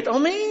siel het.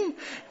 Amen.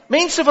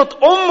 Mense wat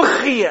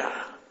omgee.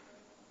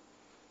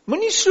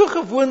 Moenie so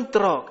gewoond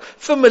raak.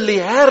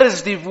 Familiêr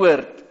is die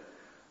woord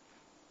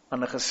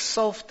aan 'n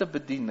gesalfde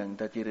bediening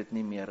dat jy dit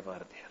nie meer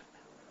waardeer.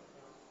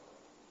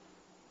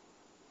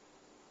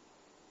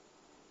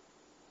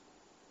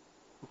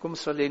 Hoekom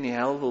sal jy in die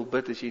hel wil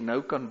bid as jy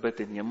nou kan bid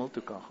en hemel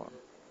toe kan gaan?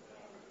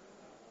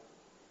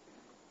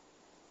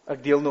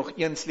 Ek deel nog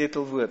een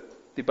sleutelwoord.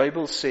 Die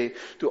Bybel sê,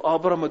 toe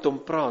Abraham met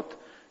hom praat,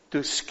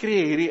 toe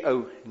skree hierdie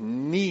ou,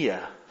 nee,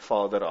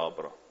 Vader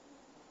Abraham.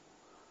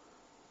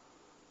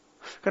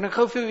 Kan ek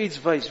gou vir jou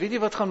iets wys? Weet jy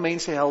wat gaan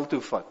mense hel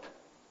toe vat?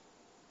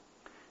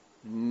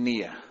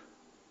 Nee.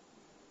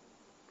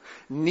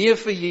 Nee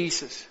vir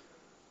Jesus.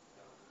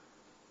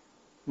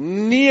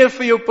 Nee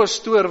vir jou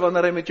pastoor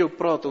wanneer hy met jou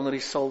praat onder die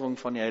salwing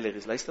van die Heilige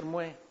Gees. Luister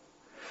mooi.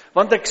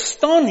 Want ek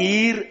staan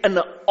hier in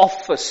 'n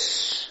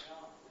office,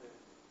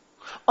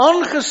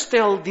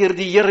 aangestel deur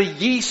die Here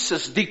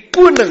Jesus, die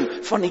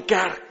koning van die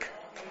kerk.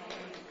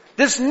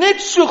 Dis net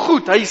so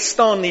goed, hy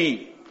staan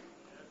hier.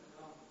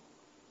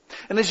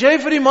 En as jy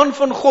vir die man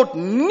van God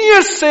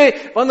nee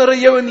sê, wanneer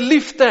hy jou in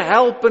liefde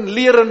help en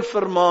leer en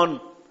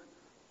vermaan,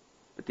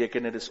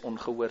 beteken dit is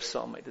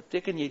ongehoorsaamheid. Dit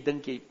beteken jy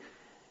dink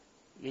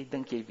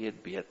jy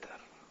weet beter.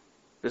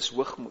 Dis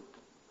hoogmoed.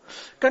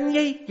 Kan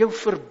jy jou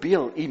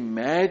verbeel,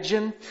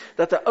 imagine,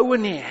 dat 'n ou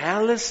in die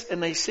hel is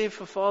en hy sê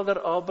vir Vader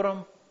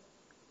Abraham,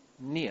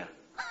 nee.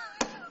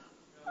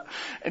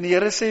 En die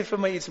Here sê vir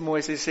my iets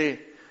moois, hy sê,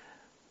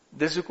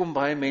 dis hoekom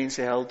baie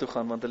mense hel toe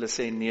gaan, want hulle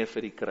sê nee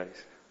vir die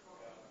kruis.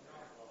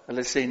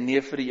 Hulle sê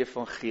nee vir die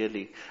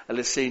evangelie,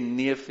 hulle sê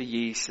nee vir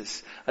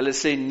Jesus, hulle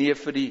sê nee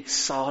vir die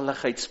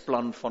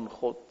saligheidsplan van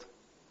God.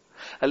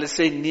 Hulle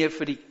sê nee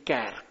vir die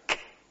kerk.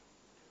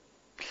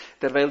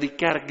 Terwyl die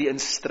kerk die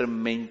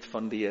instrument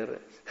van die Here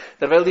is.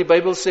 Terwyl die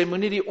Bybel sê,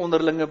 moenie die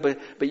onderlinge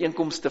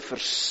byeenkomste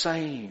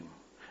versuim.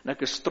 En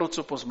ek is trots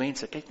op ons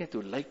mense, kyk net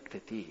hoe lyk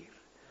dit hier.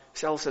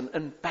 Selfs in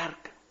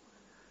inperking.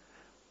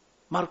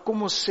 Maar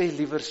kom ons sê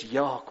liewers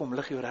ja, kom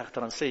lig jou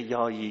regter aan, sê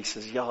ja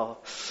Jesus, ja.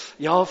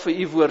 Ja vir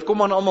u woord,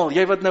 kom aan almal,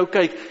 jy wat nou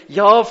kyk,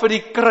 ja vir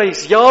die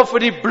kruis, ja vir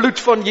die bloed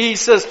van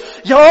Jesus,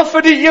 ja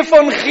vir die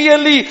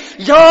evangelie,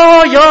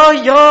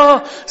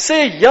 ja,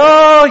 sê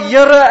ja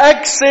Here,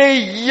 ek sê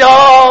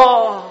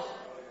ja.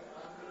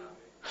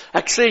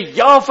 Ek sê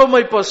ja vir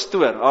my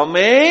pastoor,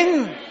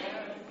 amen.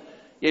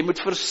 Jy moet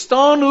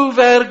verstaan hoe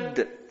werk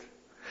dit.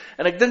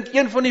 En ek dink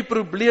een van die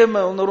probleme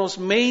onder ons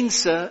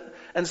mense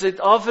in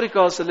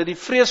Suid-Afrika is hulle die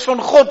vrees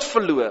van God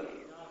verloor.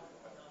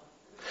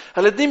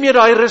 Hulle het nie meer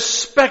daai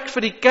respek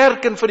vir die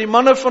kerk en vir die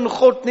manne van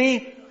God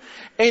nie.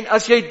 En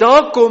as jy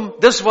daar kom,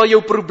 dis waar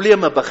jou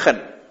probleme begin.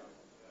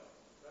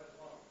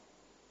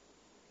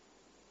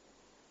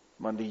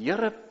 Want die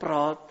Here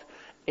praat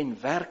en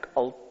werk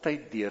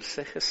altyd deur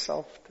sy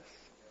gesalfdes.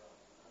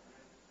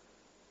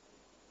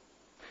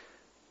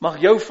 Mag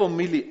jou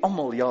familie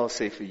almal ja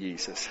sê vir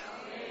Jesus.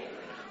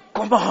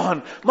 Kom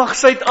aan, mag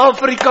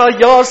Suid-Afrika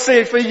ja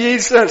sê vir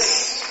Jesus.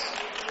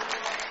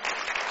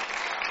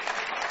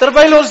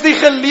 Terwyl ons die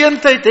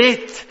geleentheid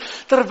het,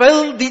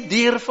 terwyl die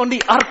deur van die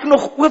ark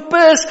nog oop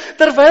is,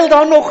 terwyl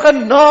daar nog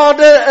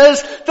genade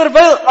is,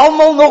 terwyl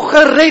almal nog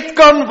gered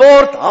kan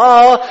word.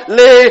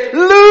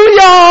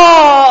 Halleluja!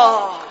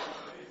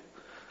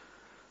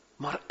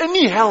 Maar in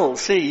die hel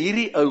sê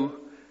hierdie ou,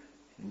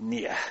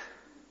 nee.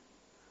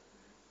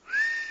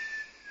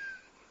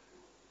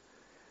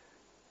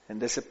 En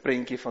dis 'n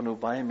prentjie van hoe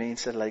baie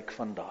mense lyk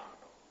vandag.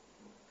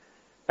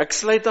 Ek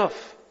sluit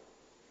af.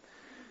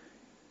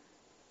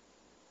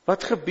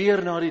 Wat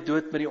gebeur na die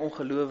dood met die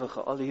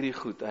ongelowige? Al hierdie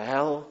goed, 'n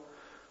hel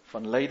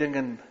van lyding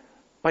en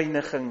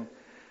pyniging,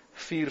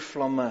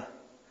 vuurvlamme,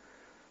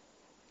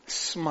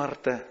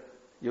 smarte,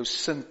 jou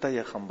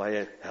sintuie gaan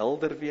baie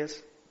helder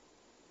wees.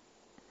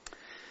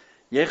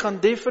 Jy gaan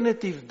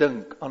definitief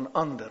dink aan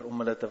ander om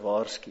hulle te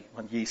waarsku,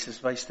 want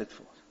Jesus wys dit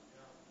vir ons.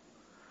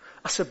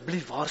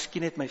 Asseblief waarsku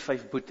net my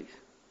 5 boeties.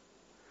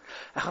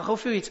 Ek gaan gou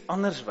vir jou iets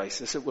anders wys,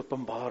 dis 'n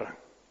openbaring,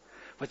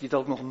 wat jy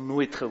dalk nog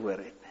nooit gehoor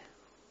het nie.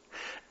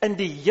 In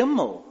die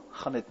hemel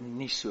gaan dit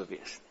nie so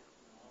wees nie.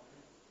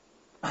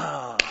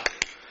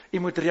 Jy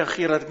moet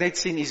reageer dat ek net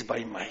sien hy's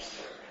by my.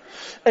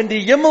 In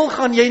die hemel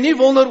gaan jy nie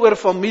wonder oor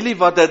familie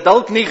wat dit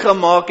dalk nie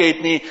gemaak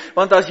het nie,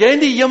 want as jy in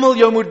die hemel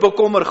jou moet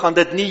bekommer, gaan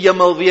dit nie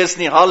hemel wees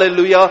nie.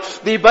 Halleluja.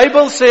 Die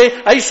Bybel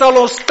sê, hy sal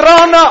ons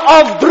trane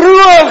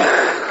afdroog.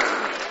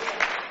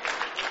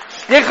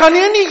 Jy gaan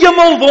nie in die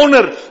hemel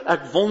wonder,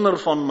 ek wonder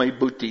van my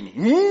boetie nie.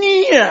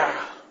 Nee!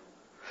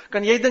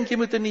 Kan jy dink jy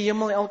moet in die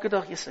hemel elke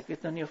dag, ek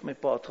weet nou nie of my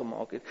pa het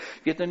gemaak het,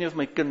 ek weet nou nie of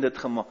my kind dit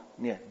gemaak,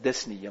 nee,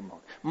 dis nie hemel.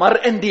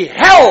 Maar in die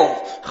hel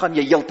gaan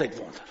jy heeltyd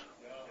wonder.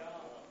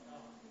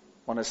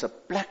 Want is 'n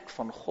plek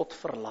van God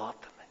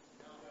verlatenheid.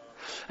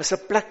 Is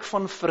 'n plek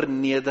van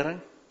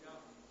vernedering,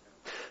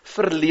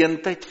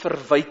 verleentheid,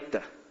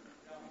 verwyte.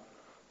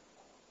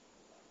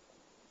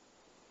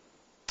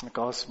 Ek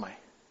haas my.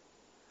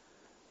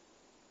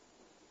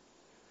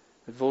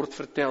 Het word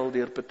vertel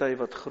deur party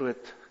wat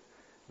groot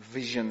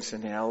visions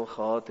in die hel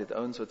gehad het,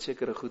 ouens wat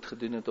sekere goed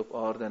gedoen het op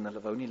aarde en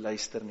hulle wou nie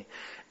luister nie.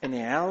 In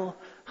die hel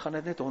gaan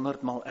dit net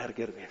 100 maal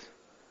erger wees.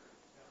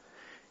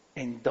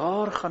 En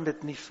daar gaan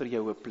dit nie vir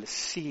jou 'n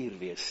plesier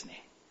wees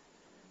nie.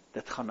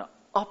 Dit gaan 'n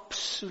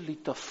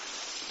absolute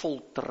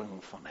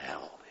foltering van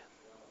hel wees.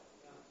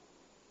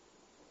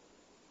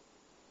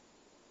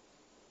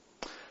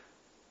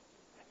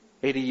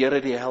 Het die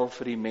Here die hel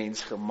vir die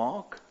mens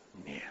gemaak?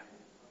 Nee.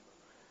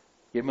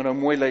 Jy moet nou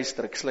mooi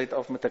luister, ek sluit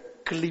af met 'n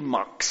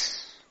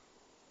klimaks.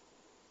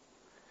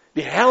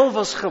 Die hel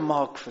was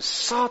gemaak vir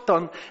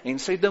Satan en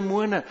sy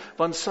demone,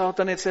 want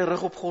Satan het sy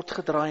rug op God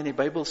gedraai en die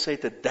Bybel sê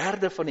het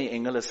 1/3 van die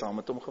engele saam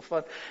met hom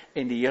gevat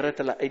en die Here het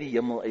hulle uit die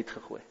hemel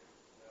uitgegooi.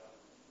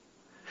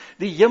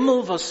 Die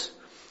hemel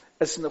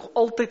is nog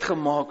altyd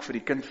gemaak vir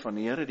die kind van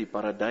die Here, die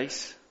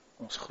paradys.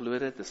 Ons glo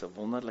dit is 'n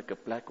wonderlike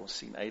plek, ons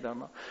sien uit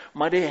daarna.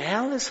 Maar die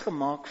hel is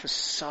gemaak vir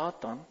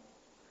Satan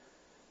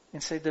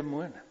en sy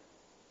demone.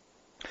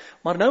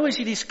 Maar nou as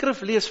jy die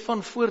skrif lees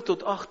van voor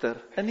tot agter,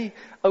 in die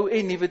Ou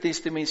en Nuwe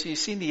Testament, so jy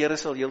sien die Here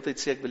sal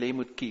heeltyd sê, ek wil jy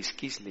moet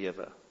kies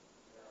lewe.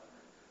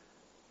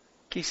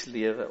 Kies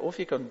lewe, of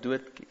jy kan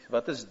dood kies.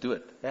 Wat is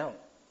dood? Hel.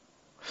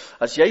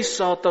 As jy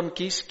Satan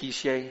kies,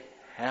 kies jy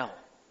hel.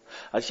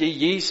 As jy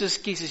Jesus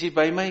kies, as jy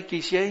by my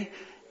kies jy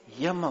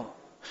hemel.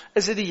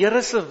 Is dit die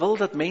Here se wil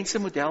dat mense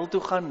moet hel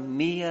toe gaan?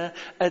 Nee,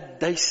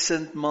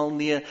 1000 maal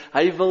nee.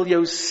 Hy wil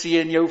jou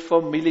seën, jou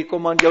familie,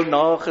 kom aan jou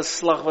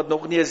nageslag wat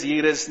nog nie eens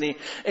hier is nie.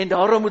 En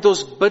daarom moet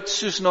ons bid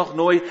soos nog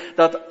nooit,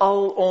 dat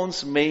al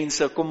ons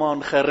mense, kom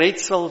aan,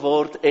 gered sal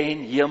word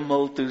en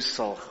hemel toe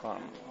sal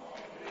gaan.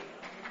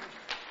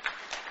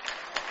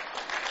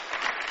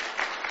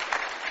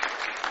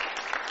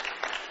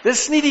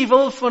 Dis nie die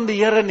wil van die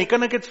Here nie,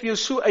 kan ek dit vir jou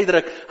so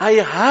uitdruk.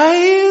 Hy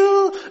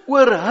huil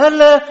oor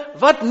hulle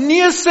wat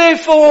nee sê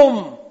vir hom.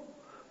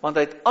 Want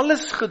hy het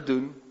alles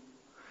gedoen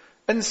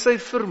in sy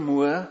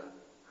vermoë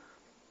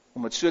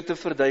om dit so te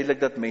verduidelik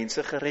dat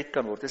mense gered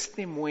kan word. Is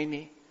dit nie mooi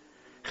nie?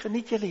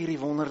 Geniet julle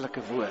hierdie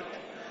wonderlike woord.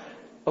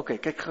 OK,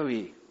 kyk gou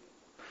hier.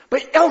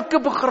 By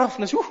elke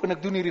begrafnis, en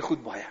ek doen hierdie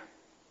goed baie.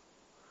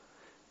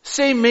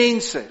 Sê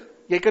mense,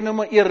 jy kan nou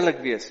maar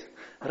eerlik wees.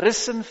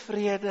 Rus en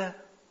vrede.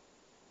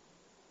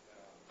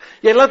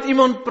 Jy laat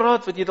iemand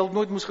praat wat jy dalk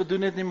nooit moes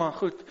gedoen het nie, maar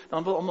goed,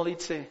 dan wil almal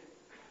iets sê.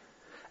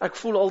 Ek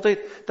voel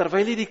altyd,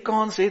 terwyl jy die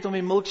kans het om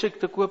die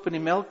milkshake te koop en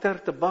die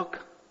melktert te bak,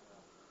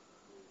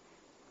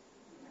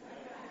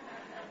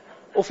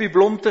 of die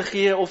blom te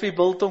gee, of die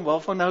biltong,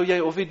 waarvan hou jy,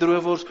 of die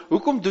droewors,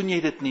 hoekom doen jy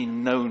dit nie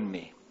nou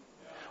nie?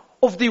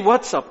 Of die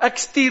WhatsApp, ek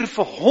stuur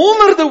vir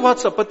honderde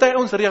WhatsApp, party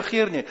ons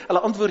reageer nie,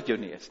 hulle antwoord jou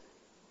nie eens.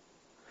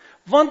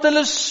 Want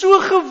hulle is so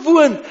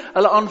gewoond,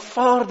 hulle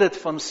aanvaar dit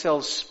van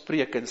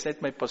selfsprekends,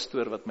 net my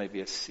pastoor wat my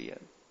weer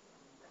seën.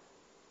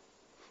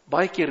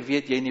 Baie keer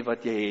weet jy nie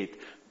wat jy het,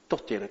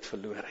 tot jy dit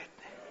verloor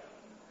het nie.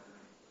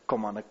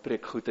 Kom aan, ek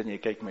preek goed en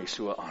jy kyk my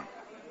so aan.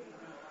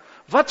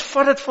 Wat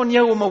vat dit van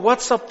jou om 'n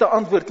WhatsApp te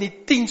antwoord, nie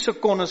 10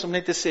 sekondes om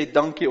net te sê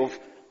dankie of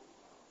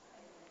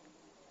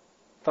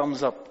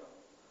thumbs up.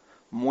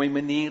 Mooi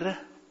maniere.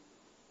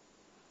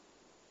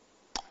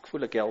 Ek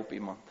voel ek help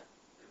iemand.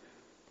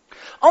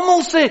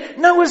 Almal sê,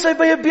 nou is hy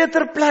by 'n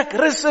beter plek,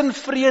 rus en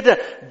vrede.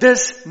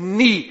 Dis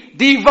nie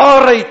die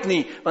waarheid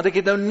nie, want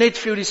ek het nou net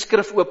vir jou die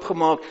skrif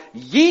oopgemaak.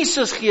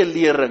 Jesus gee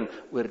lering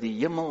oor die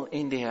hemel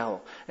en die hel.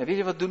 En weet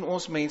jy wat doen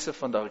ons mense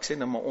vandag? Ek sê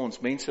nou maar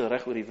ons, mense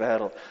reg oor die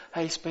wêreld.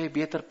 Hy is by 'n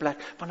beter plek,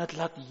 want dit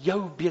laat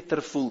jou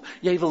beter voel.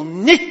 Jy wil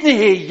net nie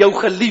hê jou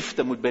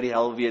geliefde moet by die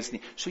hel wees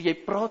nie. So jy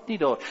praat nie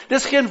daar.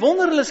 Dis geen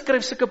wonder hulle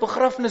skryf sulke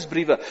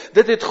begrafnisbriewe.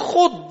 Dit het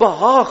God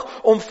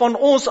behaag om van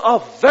ons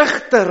af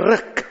weg te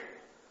ruk.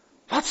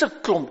 Wat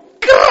 'n klomp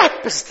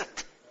krap is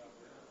dit?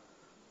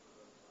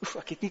 Oef,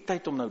 ek het nie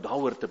tyd om nou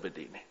daaroor te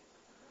bedien nie.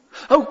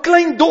 Ou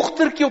klein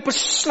dogtertjie op 'n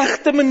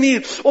slegte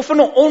manier, of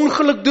in 'n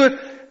ongeluk dood.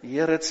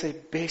 Here het sy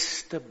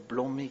beste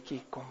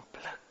blommetjie kom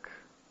pluk.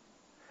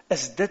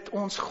 Is dit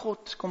ons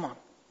God? Kom aan.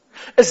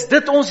 Is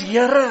dit ons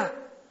Here?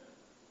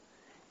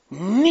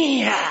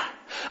 Nee.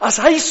 As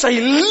hy sy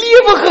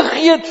lewe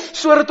gegee het,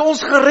 sodat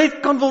ons gered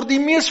kan word,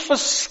 die mees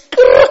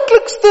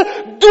verskriklikste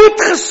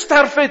dood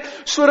gesterf het,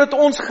 sodat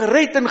ons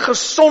gered en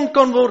gesond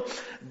kan word,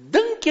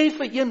 dink jy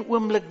vir een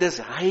oomblik,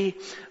 dis hy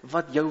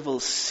wat jou wil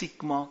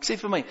siek maak? Sê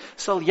vir my,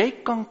 sal jy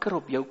kanker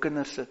op jou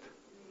kinders sit?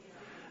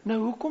 Nou,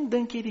 hoekom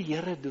dink jy die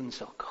Here doen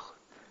sulke goed?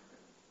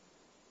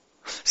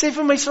 Sê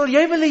vir my, sal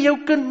jy wil hê jou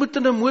kind moet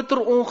in 'n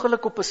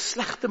motorongeluk op 'n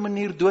slegte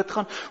manier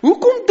doodgaan?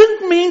 Hoekom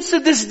dink mense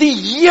dis die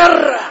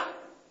Here?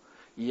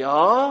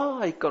 Ja,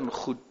 hy kan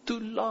goed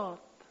toelaat.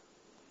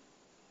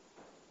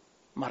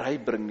 Maar hy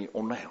bring nie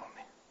onheil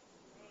nie.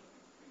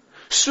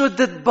 So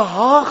dit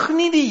behaag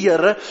nie die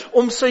Here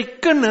om sy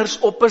kinders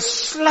op 'n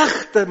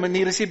slegte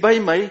manier, is hy by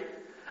my,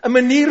 'n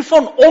manier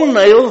van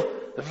onheil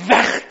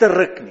weg te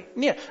ruk nie.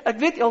 Nee, ek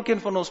weet elkeen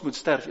van ons moet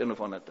sterf een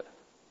of ander tyd.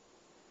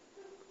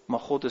 Maar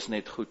God is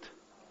net goed.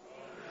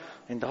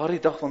 En daardie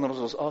dag wanneer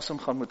ons asem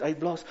gaan moet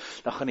uitblaas,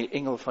 dan gaan die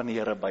engel van die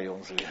Here by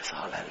ons wees.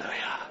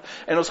 Halleluja.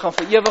 En ons gaan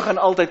vir ewig en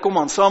altyd, kom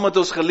aan, saam met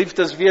ons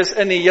geliefdes wees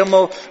in die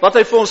hemel, wat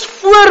hy vir ons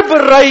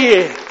voorberei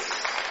het.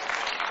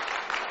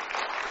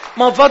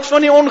 Maar wat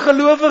van die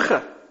ongelowige?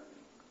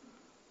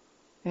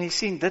 En jy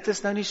sien, dit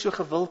is nou nie so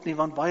gewild nie,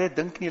 want baie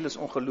dink nie hulle is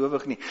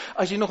ongelowig nie.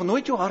 As jy nog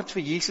nooit jou hart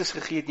vir Jesus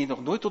gegee het nie,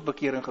 nog nooit tot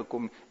bekering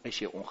gekom, is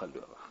jy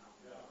ongelowig.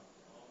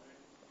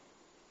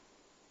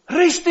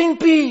 Rest in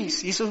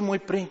peace. Hier is 'n mooi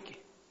prentjie.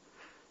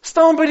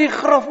 Staan by die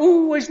graf,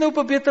 hy's nou op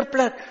 'n beter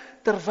plek,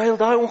 terwyl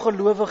daai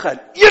ongelowige in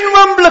een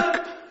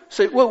oomblik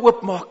sy oë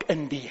oopmaak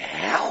in die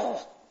hel.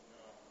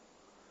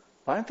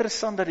 Baie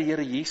interessant dat die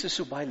Here Jesus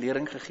so baie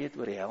lering gegee het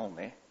oor die hel,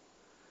 né?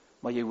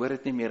 Maar jy hoor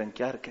dit nie meer in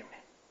kerke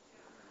nie.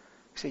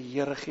 Ek sê,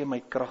 Here, gee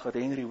my krag dat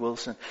Henry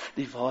Wilson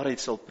die waarheid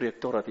sal preek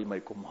totdat hy my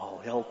kom haal.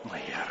 Help my,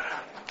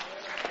 Here.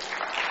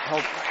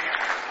 Help my.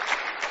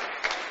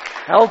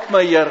 Help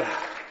my, Here.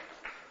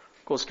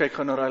 Kom ons kyk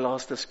gou na daai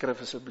laaste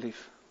skrif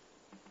asseblief.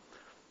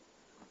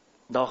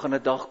 Daar gaan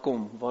 'n dag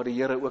kom waar die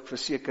Here ook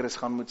verseker is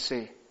gaan moet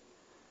sê.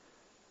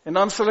 En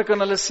dan sal ek aan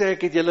hulle sê,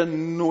 ek het julle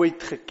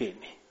nooit geken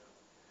nie.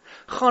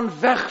 Gaan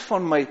weg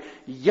van my,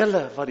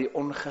 julle wat die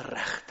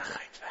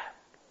ongeregtigheid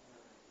werk.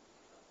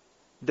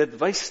 Dit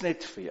wys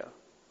net vir jou.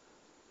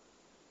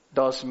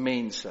 Daar's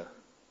mense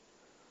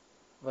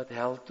wat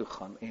hel toe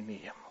gaan en die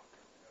hemel.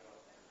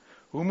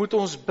 Hoe moet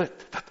ons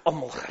bid dat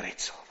almal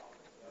gered sal word?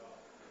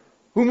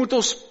 Hoe moet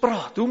ons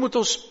praat? Hoe moet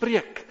ons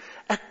preek?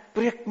 Ek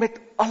preek met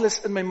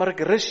alles in my, maar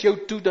ek rus jou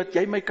toe dat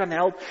jy my kan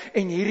help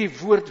en hierdie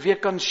woord weer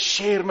kan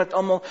share met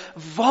almal.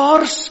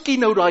 Waarsku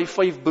nou daai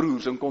 5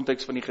 broers in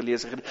konteks van die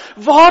geleesde gedeelte.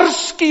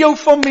 Waarsku jou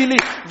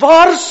familie,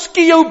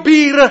 waarsku jou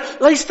bure,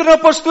 luister na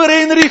pastoor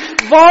Henry,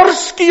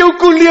 waarsku jou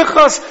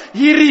kollegas,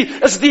 hierdie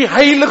is die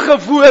heilige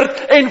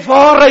woord en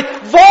waarheid.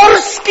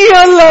 Waarsku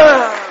hulle.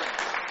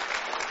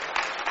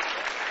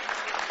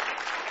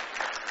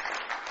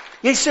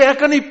 Jy sê ek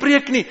kan nie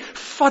preek nie,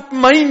 vat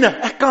myne,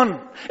 ek kan,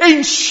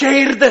 en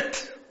share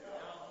dit.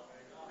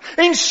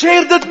 En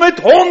share dit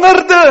met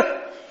honderde.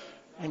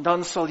 En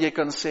dan sal jy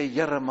kan sê,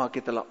 Here, maar ek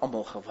het hulle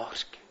almal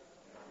gewaarsku.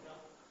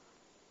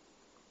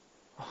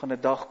 Daar gaan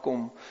 'n dag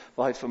kom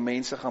waar hy vir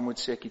mense gaan moet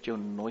sê, ek het jou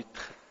nooit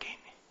geken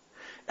nie.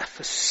 'n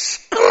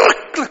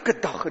verskriklike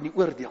dag in die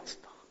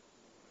oordeelsdag.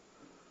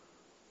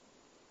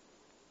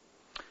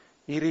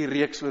 Hierdie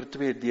reeks oor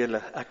 2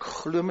 dele, ek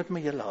glo met my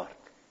hele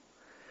hart,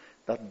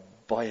 dat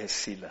baie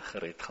siele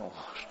gered gaan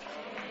word.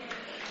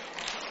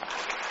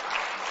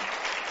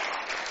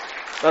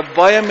 Dat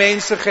baie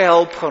mense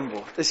gehelp gaan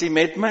word. Is jy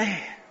met my?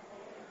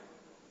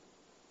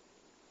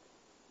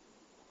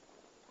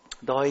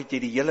 Daar het jy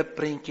die hele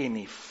prentjie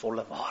en die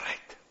volle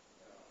waarheid.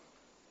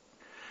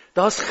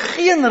 Daar's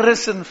geen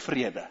rus en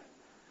vrede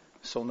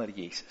sonder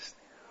Jesus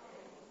nie.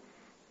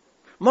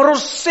 Maar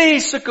ons sê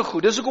sulke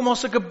goed, dis hoekom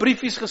ons sulke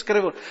briefies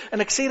geskryf word. En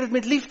ek sê dit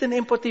met liefde en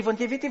empatie,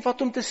 want jy weet nie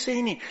wat om te sê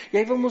nie.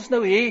 Jy wil ons nou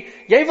hê,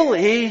 jy wil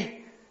hê,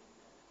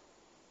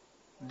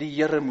 die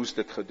Here moes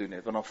dit gedoen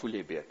het, want dan voel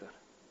jy beter.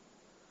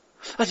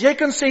 As jy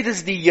kan sê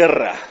dis die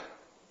Here,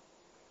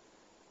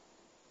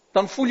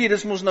 dan voel jy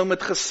dis mos nou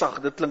met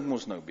gesag, dit klink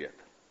mos nou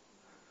beter.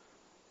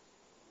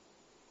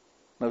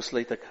 Nou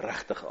sluit ek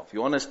regtig af.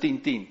 Johannes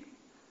 10:10.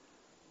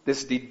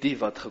 Dis die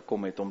dief wat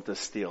gekom het om te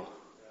steel.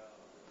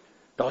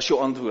 Daar's jou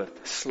antwoord,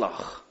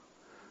 slag,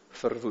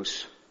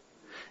 verwoes.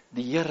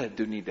 Die Here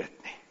doen nie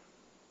dit nie.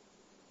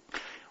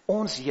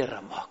 Ons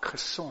Here maak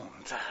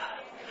gesond.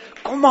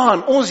 Kom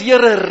aan, ons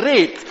Here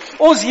red,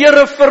 ons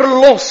Here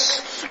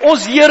verlos,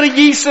 ons Here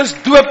Jesus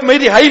doop met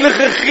die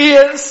Heilige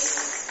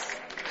Gees.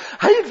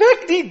 Hy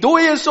wek die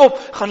dooies op,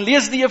 gaan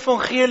lees die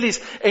evangelies,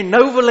 en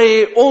nou wil hy,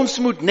 ons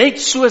moet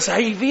net soos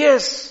hy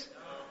wees.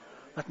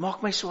 Wat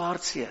maak my so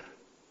hartseer?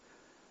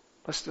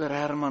 Pastoor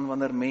Herman,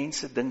 wanneer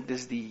mense dink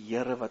dis die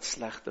Here wat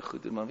slegte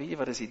goed doen, maar weet jy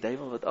wat is die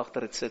duiwel wat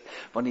agter dit sit?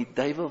 Want die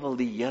duiwel wil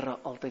die Here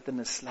altyd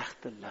in 'n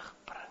slegte lig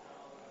bring.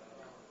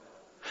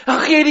 Dan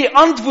gee jy die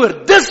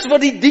antwoord, dis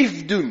wat die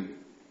dief doen.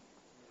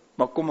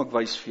 Maar kom ek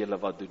wys vir julle,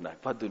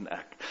 wat doen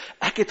ek?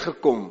 Ek het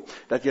gekom,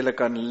 dat julle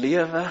kan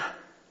lewe,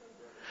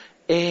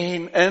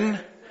 en in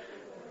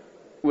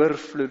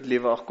oorvloed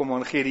lewe. Ag, kom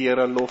aan, gee die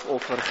Here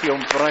lofoffer, gee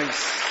hom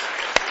prys.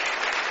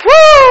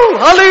 Woe,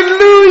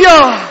 halleluja!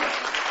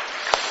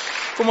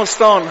 Kom ons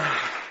staan.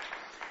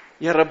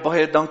 Here,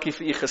 baie dankie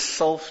vir u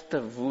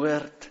gesalfde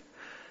woord.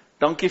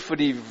 Dankie vir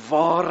die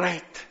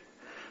waarheid.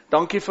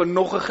 Dankie vir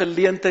nog 'n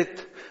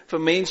geleentheid vir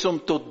mense om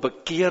tot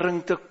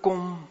bekering te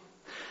kom.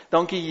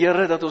 Dankie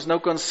Here dat ons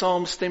nou kan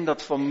saamstem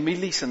dat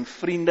families en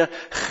vriende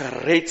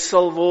gered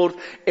sal word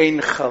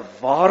en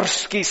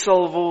gewaarsku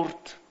sal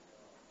word.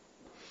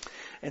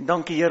 En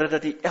dankie Here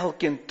dat u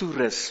elkeen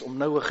toerus om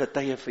nou 'n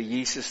getuie vir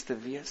Jesus te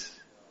wees.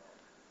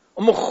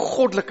 Om 'n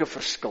goddelike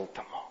verskil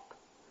te maak.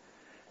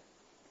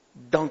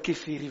 Dankie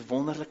vir hierdie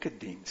wonderlike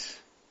diens.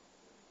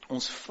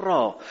 Ons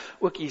vra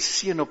ook u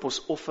seën op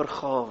ons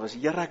offergawes.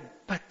 Here,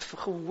 ek bid vir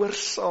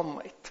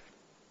gehoorsaamheid.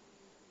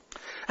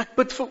 Ek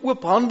bid vir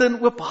oop hande en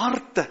oop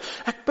harte.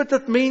 Ek bid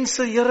dat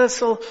mense, Here,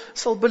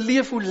 sal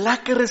beleef hoe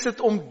lekker is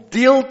dit om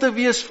deel te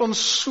wees van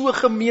so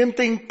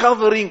gemeente en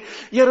covering.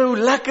 Here, hoe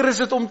lekker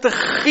is dit om te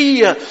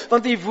gee,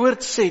 want die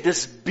woord sê,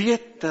 dis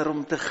beter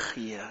om te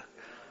gee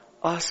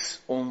as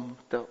om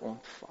te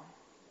ontvang.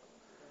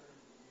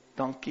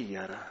 Dankie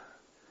Here,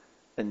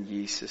 in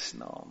Jesus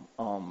naam,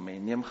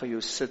 amen. Neem gou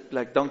jou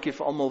sitplek, dankie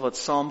vir almal wat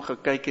saam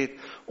gekyk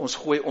het, ons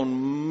gooi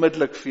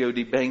onmiddellik vir jou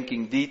die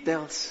banking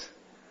details.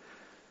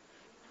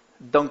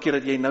 Dankie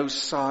dat jy nou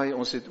saai,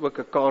 ons het ook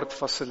 'n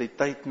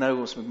kaartfasiliteit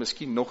nou, ons moet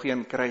miskien nog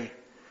een kry.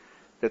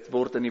 Dit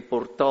word in die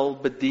portaal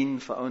bedien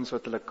vir ouens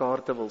wat hulle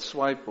kaarte wil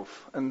swipe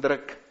of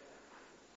indruk.